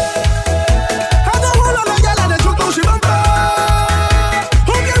don't hold on like y'all and the truth, no she vampire.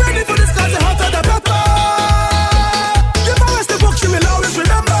 Who get ready for this kind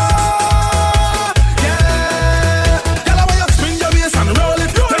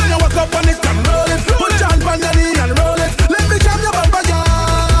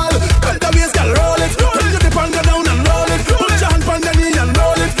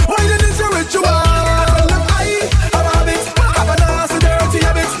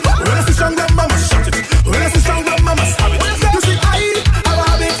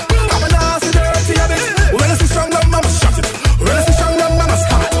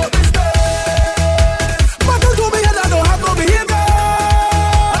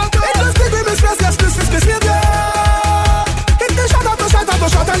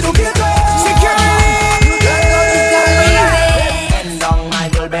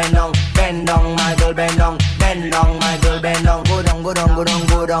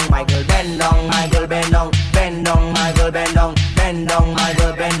down, my girl, bend down, my girl, bend down, bend down, my girl, bend down, bend down, my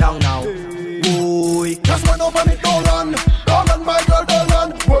girl, bend down now. Ooh, just run up on it, don't run, my girl, don't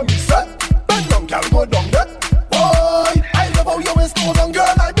run. When we set, bend down, girl, go down there. Boy, I love how you waist go down,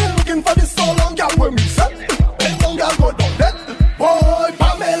 girl. I've been looking for this so long, girl. When we set, bend down, girl, go down there. Boy,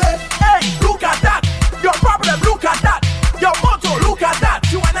 Pamela, hey, look at that. Your problem, look at that. Your motto, look at that.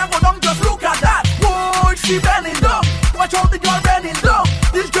 You wanna go down, just look at that. Boy, she bending down. Watch out the girl bending down.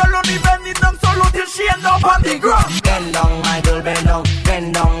 This girl only bending down solo till she end up on the ground. Bend down, my girl, bend down,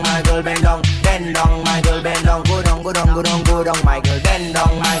 bend down, my girl, bend down, bend down, my girl, bend down, go down, go down, go down, go down, my girl, bend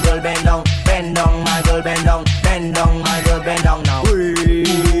down, my girl, bend down, bend down, my girl, bend down, bend down, my girl, bend down now.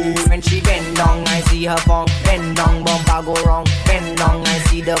 When she bend down, I see her form. Bend down, bumper go wrong. Bend down, I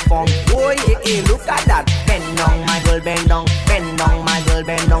see the form. Oh yeah, look at that. Bend down, my girl, bend down, bend down, my girl,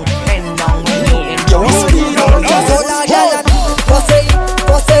 bend down, bend down.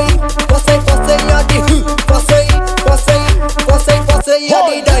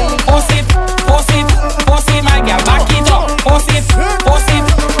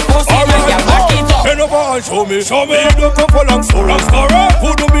 Show me, you don't come for long story.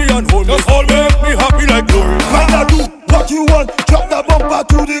 Who do me and hold me? Just hold me, make me happy like glory. Rather do what you want, drop the bumper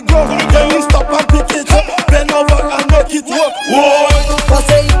to the ground. Then we stop and pick it up, bend over and make it work. Whoa!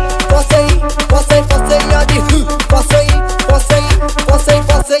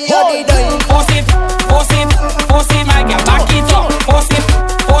 You're the dying. My girl, back it up.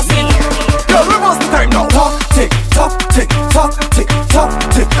 Girl, reverse the time now. Talk, tick, tock, tick, tock, tick, tock,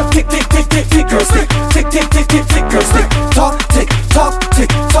 tick, tick, tick, tick, tick, tick, girl, stick, tick, tick, tick, tick, tick, girl, stick, talk, tick, tock, tick,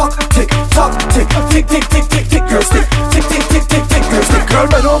 tock, tick, tock, tick, tick, tick, tick, tick, tick, girl, stick, tick, tick, tick, tick, tick, girl, stick. Girl,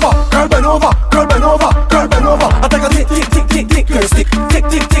 bend over, girl, bend over, girl, bend over, girl, bend over. I take a tick, tick, tick, tick, tick, girl, stick, tick,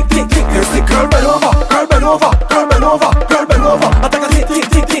 tick, tick, tick, tick, girl, stick. Girl, bend over, girl, bend over, girl, bend over, girl, bend over. I take a tick, tick,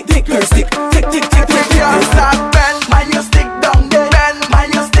 tick, tick, tick, girl, stick, tick, tick, tick, tick, tick, girl, stick.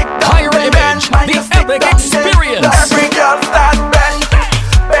 Higher Image, the epic experience. Every girl start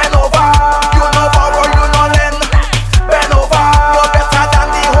bend over. You know power, you know lend. Bend over, you're better than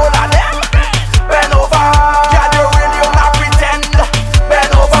the whole of them. Bend over, girl, you real, you not pretend.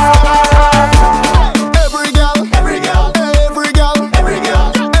 Bend over. Every girl, every girl, every girl, every girl,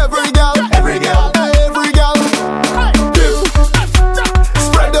 every girl, every girl, every girl. Dip,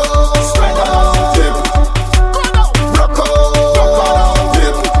 spread out, dip, rock out,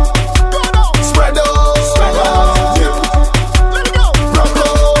 dip. Spread out, dip. Let it go. Rock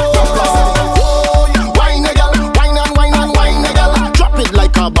out. Oh, wine a gal, wine and wine and wine a gal. Drop it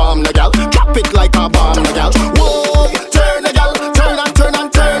like a bomb, a gal. Drop it like a bomb, a gal. Whoa, turn a gal, turn and turn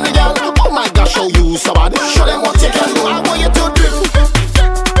and turn a gal. Oh my gosh, show you so bad. Show them what you can do. I want you to dip.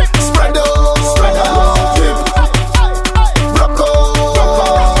 Spread out, dip. Rock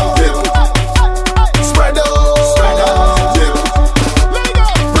out, dip. Spread out, dip.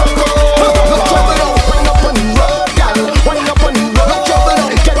 Rock out. No trouble now, wind up on the road, gal. Wind up on the road. No trouble now,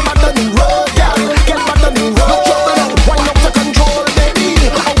 get back on the road, gal. Get back on the road. No trouble now, wind up to control, baby.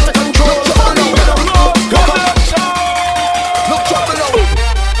 Out to control. No trouble now, no trouble now.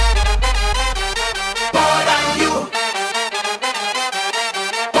 More than you.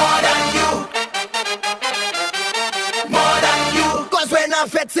 More than you. More than you. 'Cause when I'm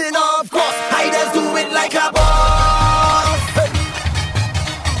fetting, of course, I just do it like a boss.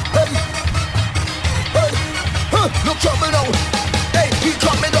 No trouble now. Hey, he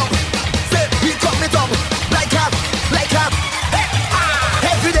drop me down. Say, he drop me down. Like a. Hey,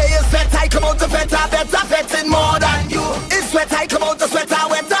 every day is sweat, I come out to sweat, I better fetting more than you. It's sweat, I come out to sweat, I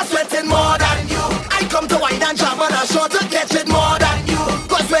wetter sweating more than you. I come to wine and jam and I sure to catch it more than you.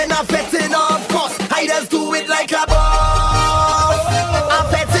 'Cause when I'm fetting, of course, I just do it like a boss. I'm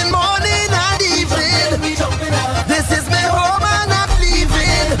fetting morning and evening. This is my home and I'm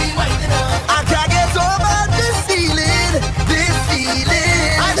leaving. I can't get over this feeling.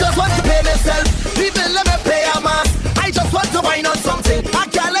 I just want to pay myself. People let me pay a mass. I just want to wine on something. I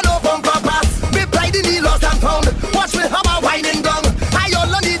can't let no bumper pass. Me pride in the lost and found.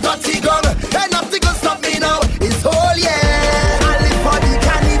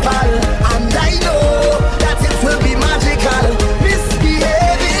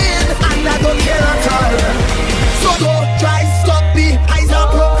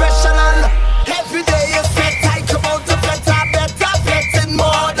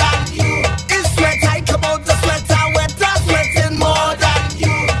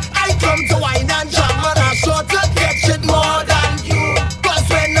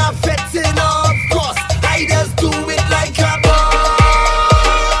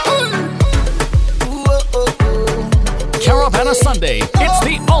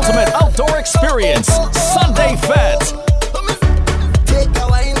 experience. Sunday Fete. Take a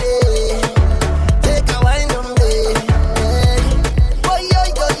wine, take a wine,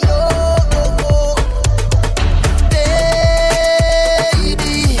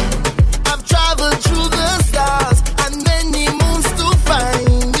 baby. I've traveled through the stars and many moons to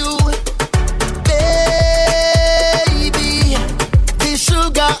find you, baby. The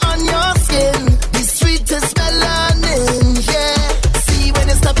sugar on your skin, the sweetest melanin, yeah. See when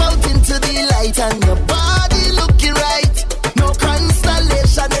you step out into the light and your body looking right. No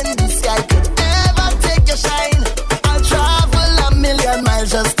constellation in the sky could ever take your shine. I'll travel a million miles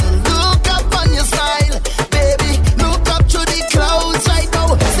just to look up on your smile. Baby, look up to the clouds right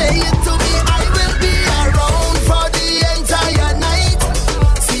now. Say it to me, I will be around for the entire night.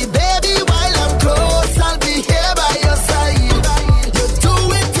 See, baby, while I'm close, I'll be here by your side. You're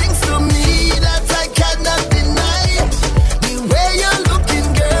doing things to me that I cannot deny. The way you're looking,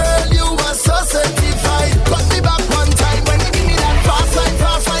 girl, you are so certified. Put me back one time when you give me that fast line,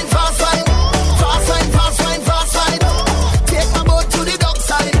 fast line, fast line. Fast line, fast line, fast line. Take my boat to the dock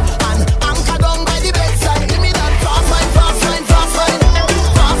side and anchor down by the bedside. Give me that fast line, fast line, fast line.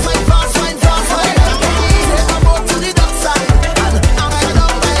 Fast line, fast line, fast line. Take my boat to the dock side and anchor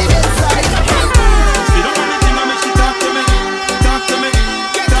down by the bedside. You don't want anything, I make you talk to me. Talk to me,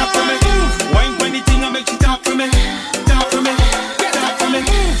 talk to me. Wine for anything, I make you talk to me. Talk to me, talk to me.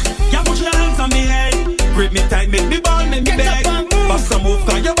 Can't put your hands on me head. Grip me tight, make me ball, make me beg. Bust a move,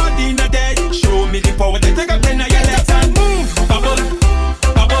 cause your body in a dead. Show me the power, then take a pen of your legs and move. Bubble,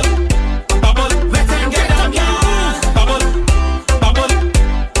 bubble, bubble. Let's get down, yeah. Bubble, bubble,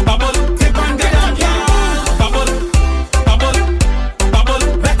 bubble. Tip and get down, yeah. Bubble, bubble, bubble.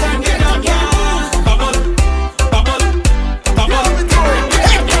 Let's get down, yeah. Bubble, bubble, bubble.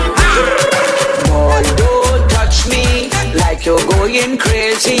 Boy, don't touch me like you're going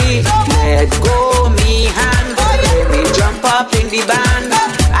crazy. Let go me hand, let me jump up in the band.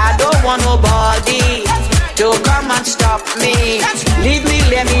 I don't want nobody to come and stop me. Leave me,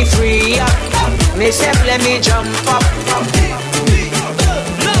 let me free up. Myself, let me jump up.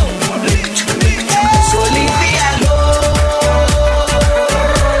 So leave me alone.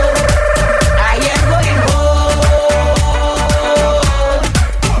 I am going home.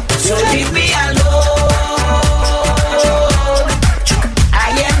 So leave me alone. I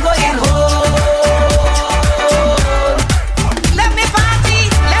am going home. Let me party,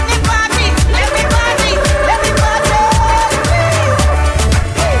 let me party, let me party, let me party.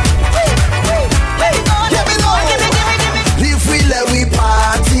 If we let we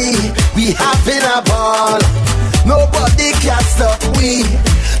party, we having a ball. Nobody can stop we.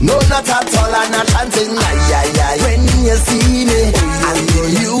 No, not at all, I'm not chanting. Ay, ay, ay. When you see me, and the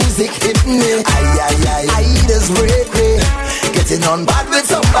music hit me. Ay, ay, ay. I just break me. Getting on bad with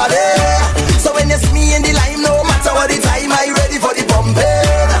somebody. So when it's me in the line, no matter what the time, I ready for the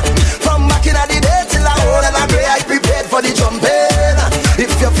pumping. From back in the day till I old and I gray, I prepared for the jumping. If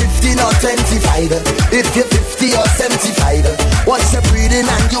you're 15 or 25, if you're 50 or 75, once you're breathing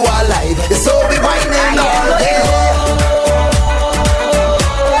and you are alive, so we whining all day.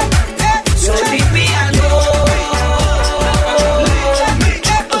 So leave me alone.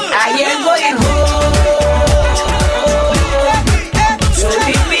 I am going home. So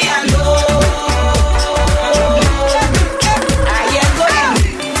leave me alone. I am going.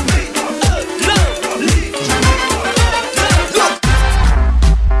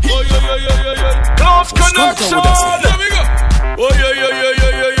 Love connection. There we go. Oh yeah, yeah, yeah,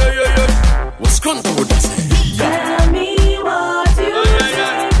 yeah, yeah, yeah, yeah, yeah. What's going on with this? Tell me what you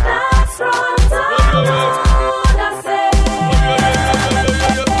think that's right. I say.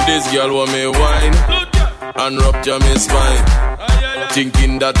 This girl want me wine and rupture me spine.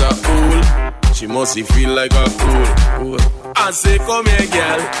 Thinking that a fool, she must feel like a fool. I say come here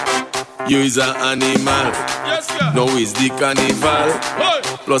girl, you is an animal. No is the carnival.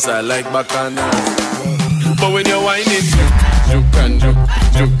 Plus I like bacchanal. But when you're whining, juke and juke,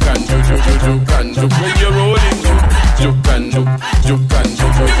 juke and juke, juke, juke, juke and juke. When you're rolling, juke and juke, juke and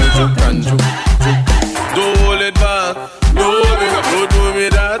juke, juke, juke, juke and juke, juke. Don't hold it back, no, don't do me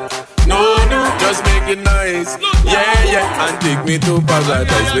that. No, just make it nice. Yeah, yeah, and take me to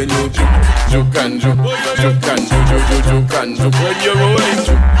paradise when you juke, juke and juke, juke and juke, juke, juke, juke and juke. When you're rolling,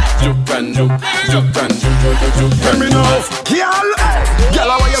 juke and juke, juke and juke, juke, juke, juke. Let me know, girl,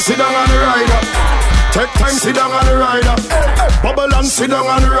 girl, I want you sit down on the rider. Take time, sit down on the rider. Bubble and sit down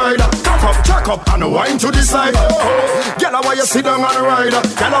on the rider. Jack up, and wine to the side. Girl, I want you sit down on the rider.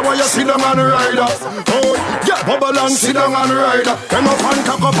 Girl, I want you sit down on the rider. Oh, yeah, bubble and sit down on the rider. Come up and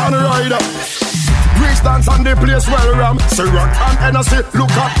cock up on the rider. Grease dance on the place well ram. Syrup and Hennessy,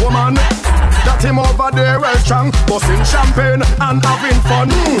 look at woman. Got him over there well strong, busting champagne and having fun.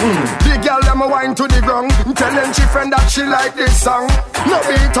 The girl them a wine to the ground, telling she friend that she like this song. No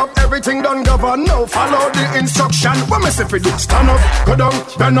beat up, everything done govern. No follow the instruction. When me say for this, stand up, go down,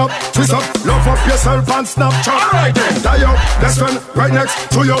 bend up, twist up, love up yourself and Snapchat. Alright then, die up, best friend right next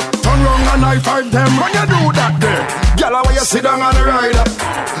to you. Turn round and high five them. When you do that there, girl, where you sit down on the rider.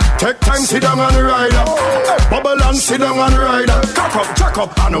 Take time, sit down on the rider. Bubble and sit down on the rider. Cock up, jack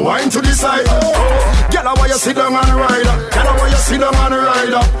up, and wine to the side. Girl, where you sit down on the rider. Girl, where you sit down on the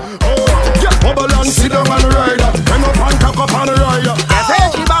rider. Get bubble and sit down on the rider. Come up and cock up on the rider. Let's say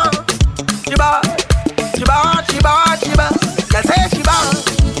Shiba, Shiba, Shiba, Shiba, Shiba. Let's say Shiba,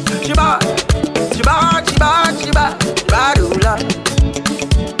 Shiba, Shiba, Shiba, Shiba. Rula,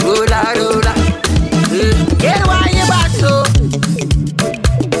 rula, rula. Get why you back so?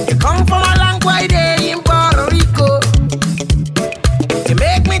 You come from a long way there in Puerto Rico. You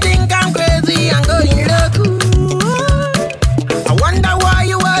make me think I'm crazy and going loco. I wonder why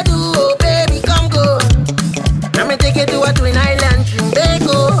you are do, oh baby, come go. Let me take you to a Twin Island,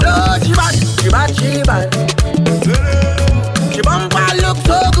 Trinbago. Oh, Chiba, Chiba, Chibamba look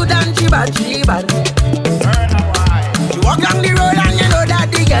so good and Chiba, Chiba. She walk down the road and you know that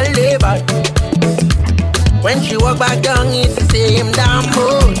the girl lay back. When she walk back down, it's the same damn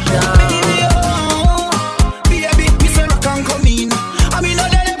motion. Baby, we say rock and come in. I mean, no,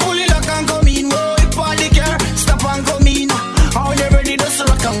 they pull it rock and come in. Oh, if all the car stop and come in. How they ready to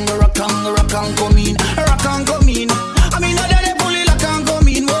rock and come in. Rock and come in. I mean, no, they pull it rock and come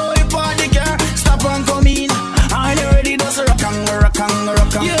in. Oh, if all the car stop and come in. How they ready to rock and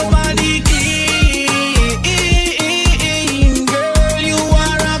your body clean, girl, you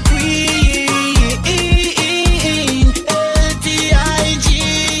are a queen. LTIG,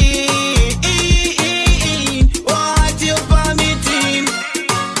 what you permitting?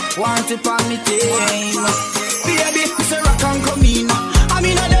 Want to permitting? Baby, say rock and come in. I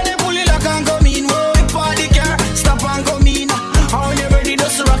mean, I don't pull it rock and come in. Oh, if all the car stop and come in. How you ready to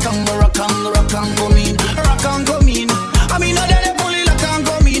rock and come in? Rock and come in. I mean, I don't pull it rock and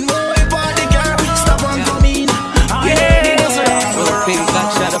come in. Oh, if all the car stop and come in. How you ready to rock and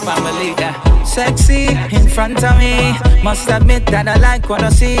come in? Sexy in front of me. Must admit that I like what I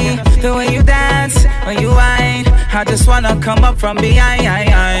see. The way you dance, when you whine, I just wanna come up from behind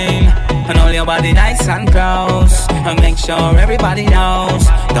and hold your body nice and close, and make sure everybody knows.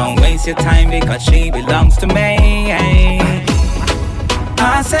 Don't waste your time because she belongs to me.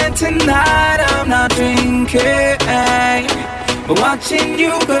 I said tonight I'm not drinking, but watching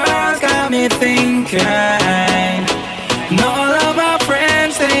you girls got me thinking. And all of our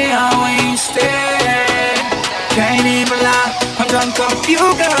friends, they are wasted. Can't even lie, I'm drunk off you,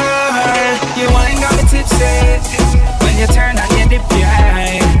 girl. Your wine got me tipsy. When you turn and you dip,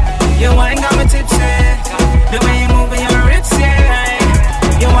 yeah. Your wine got me tipsy. The way you move your hips,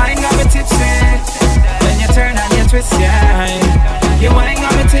 yeah. Your wine got me tipsy. When you turn and you twist, yeah. Your wine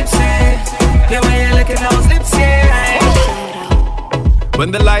got me tipsy. The way you look at those lips, yeah.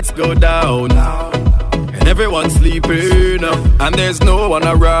 When the lights go down and everyone's sleeping and there's no one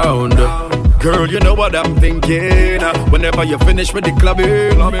around, girl, you know what I'm thinking. Whenever you finish with the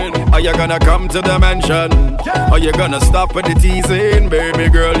clubbing, are you gonna come to the mansion? Are you gonna stop with the teasing? Baby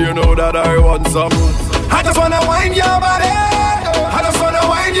girl, you know that I want some. I just wanna wind your body. I just wanna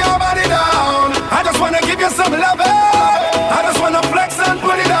wind your body down. I just wanna give you some love. I just wanna flex and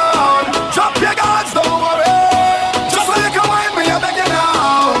put it on. Drop your guards, don't worry. Just so you can wind me, I beg you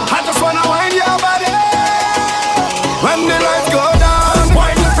now. I just wanna wind your body. When the lights go down,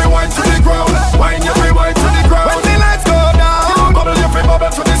 wind your free wine to the ground. Wind your free wine to the ground. When the lights go down, bubble your free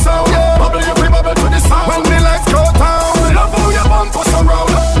bubble to the sound. Bubble your free bubble to the sound. When the lights go down, love how your bumper surround.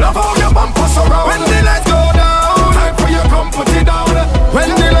 Love how your bumper surround. When the lights go down, time for you come put it down.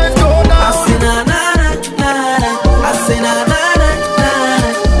 When the lights go down, I say na na na na. I say na na na na.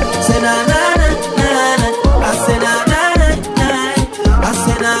 Say na na na na. I say na na na na. I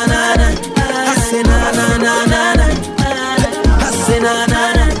say na na na. I say na na na na. I say na na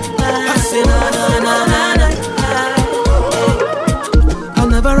na. I say na na na na. I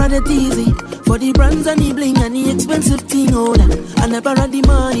never had it easy for the brands and the bling and the expensive thing, oh that. I never had the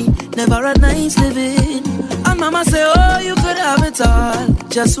money, never had nice living. And mama say, oh, you could have it all,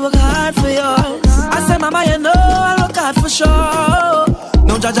 just work hard for yours. I say, mama, you know I work hard for sure.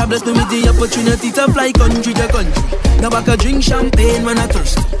 Now Jaja bless me with the opportunity to fly country to country. Now I could drink champagne when I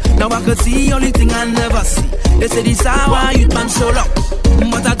thirst. Now I could see only thing I never see. They say this hour youth man so low.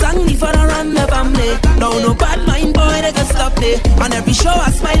 But I thank me for the run never me. Now no bad mind boy they can stop me. On every show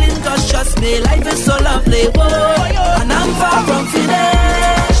I smiling cause trust me, life is so lovely. Whoa. And I'm far from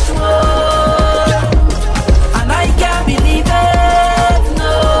finished. Whoa. And I can't believe it.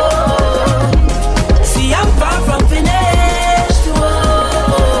 No. See I'm far from finished. Whoa.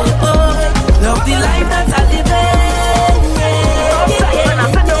 Love the life that I live in.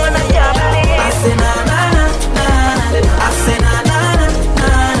 I say na na na na. I say na na na na.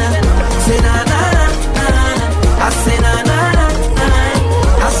 Say na na na na. I say na na na na.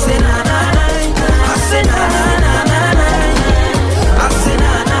 I say na na na. I say na na na na. I say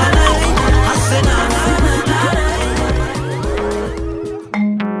na na na. I say na na na.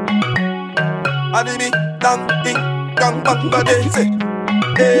 Adibi dang ding dang bang bade say.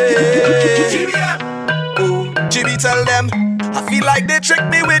 Hey, oh, Jimmy tell them I feel like they tricked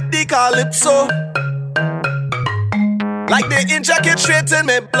me with the calypso. Like they inject it straight in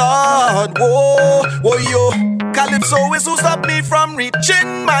my blood. Whoa, whoa, yo. Calypso is who stop me from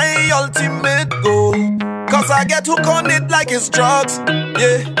reaching my ultimate goal. Cause I get hooked on it like it's drugs.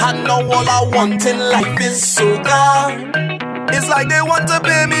 Yeah, I know all I want in life is soca. It's like they want to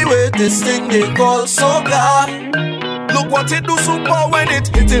pay me with this thing they call soca. Look what it do super when it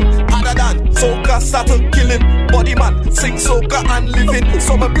hit him. Harder than soca start to kill him. Body man, sing soca and living.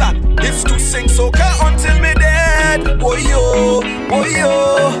 So my plan is to sing soca until me dead. Oh yo, oh yo,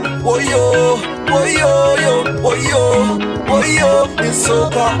 oh yo, oh yo, yo, oh yo, oh yo. It's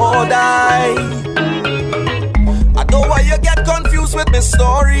soca or die. I know why you get confused with my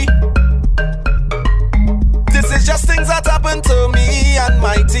story. This is just things that happen to me and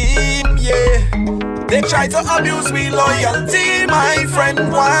my team, yeah. They try to abuse me loyalty, my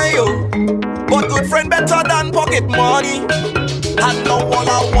friend, why yo? But good friend better than pocket money. I know all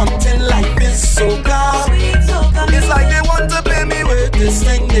I want in life is soca. It's like they want to pay me with this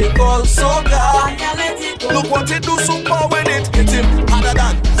thing they call soca. Look what it do super when it hit him. Harder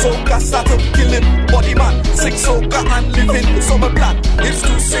than soca start to kill him. Body man, sing soca and living. So my plan is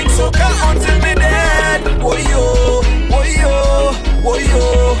to sing soca until me dead. Oh yo, oh yo, oh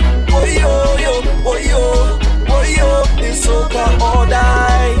yo, oh yo, yo, oh yo, oh yo. It's soca or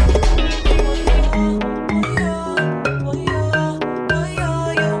die.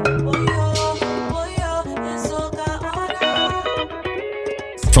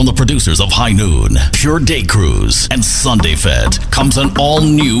 From the producers of High Noon, Pure Day Cruise, and Sunday Fed comes an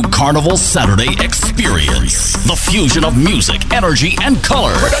all-new Carnival Saturday experience. The fusion of music, energy, and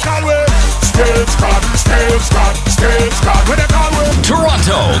color.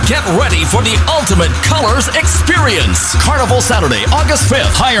 Toronto, get ready for the ultimate colors experience. Carnival Saturday, August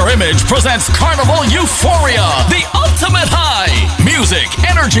 5th. Higher Image presents Carnival Euphoria, the ultimate high. Music,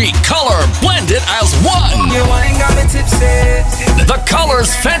 energy, color, blended as one. The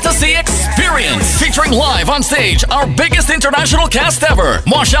Colors Fantasy Experience, featuring live on stage our biggest international cast ever.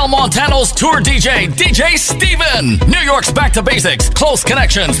 Marshall Montano's tour DJ, DJ Steven. New York's Back to Basics, Close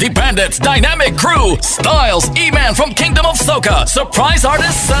Connections, The Bandits, Dynamic Crew, Styles, E-Man from Kingdom of Soca, surprise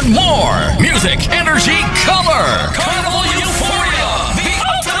artists, and more. Music, energy, color. Carnival Euphoria, the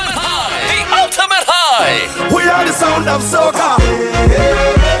ultimate high. The ultimate high. We are the sound of soca.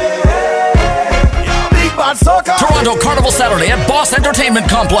 Toronto Carnival Saturday at Boss Entertainment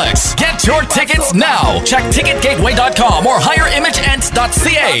Complex. Get your tickets now. Check ticketgateway.com or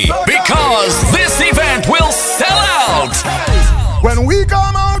higherimageints.ca because this event will sell out. When we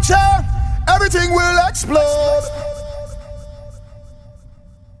come out here, everything will explode.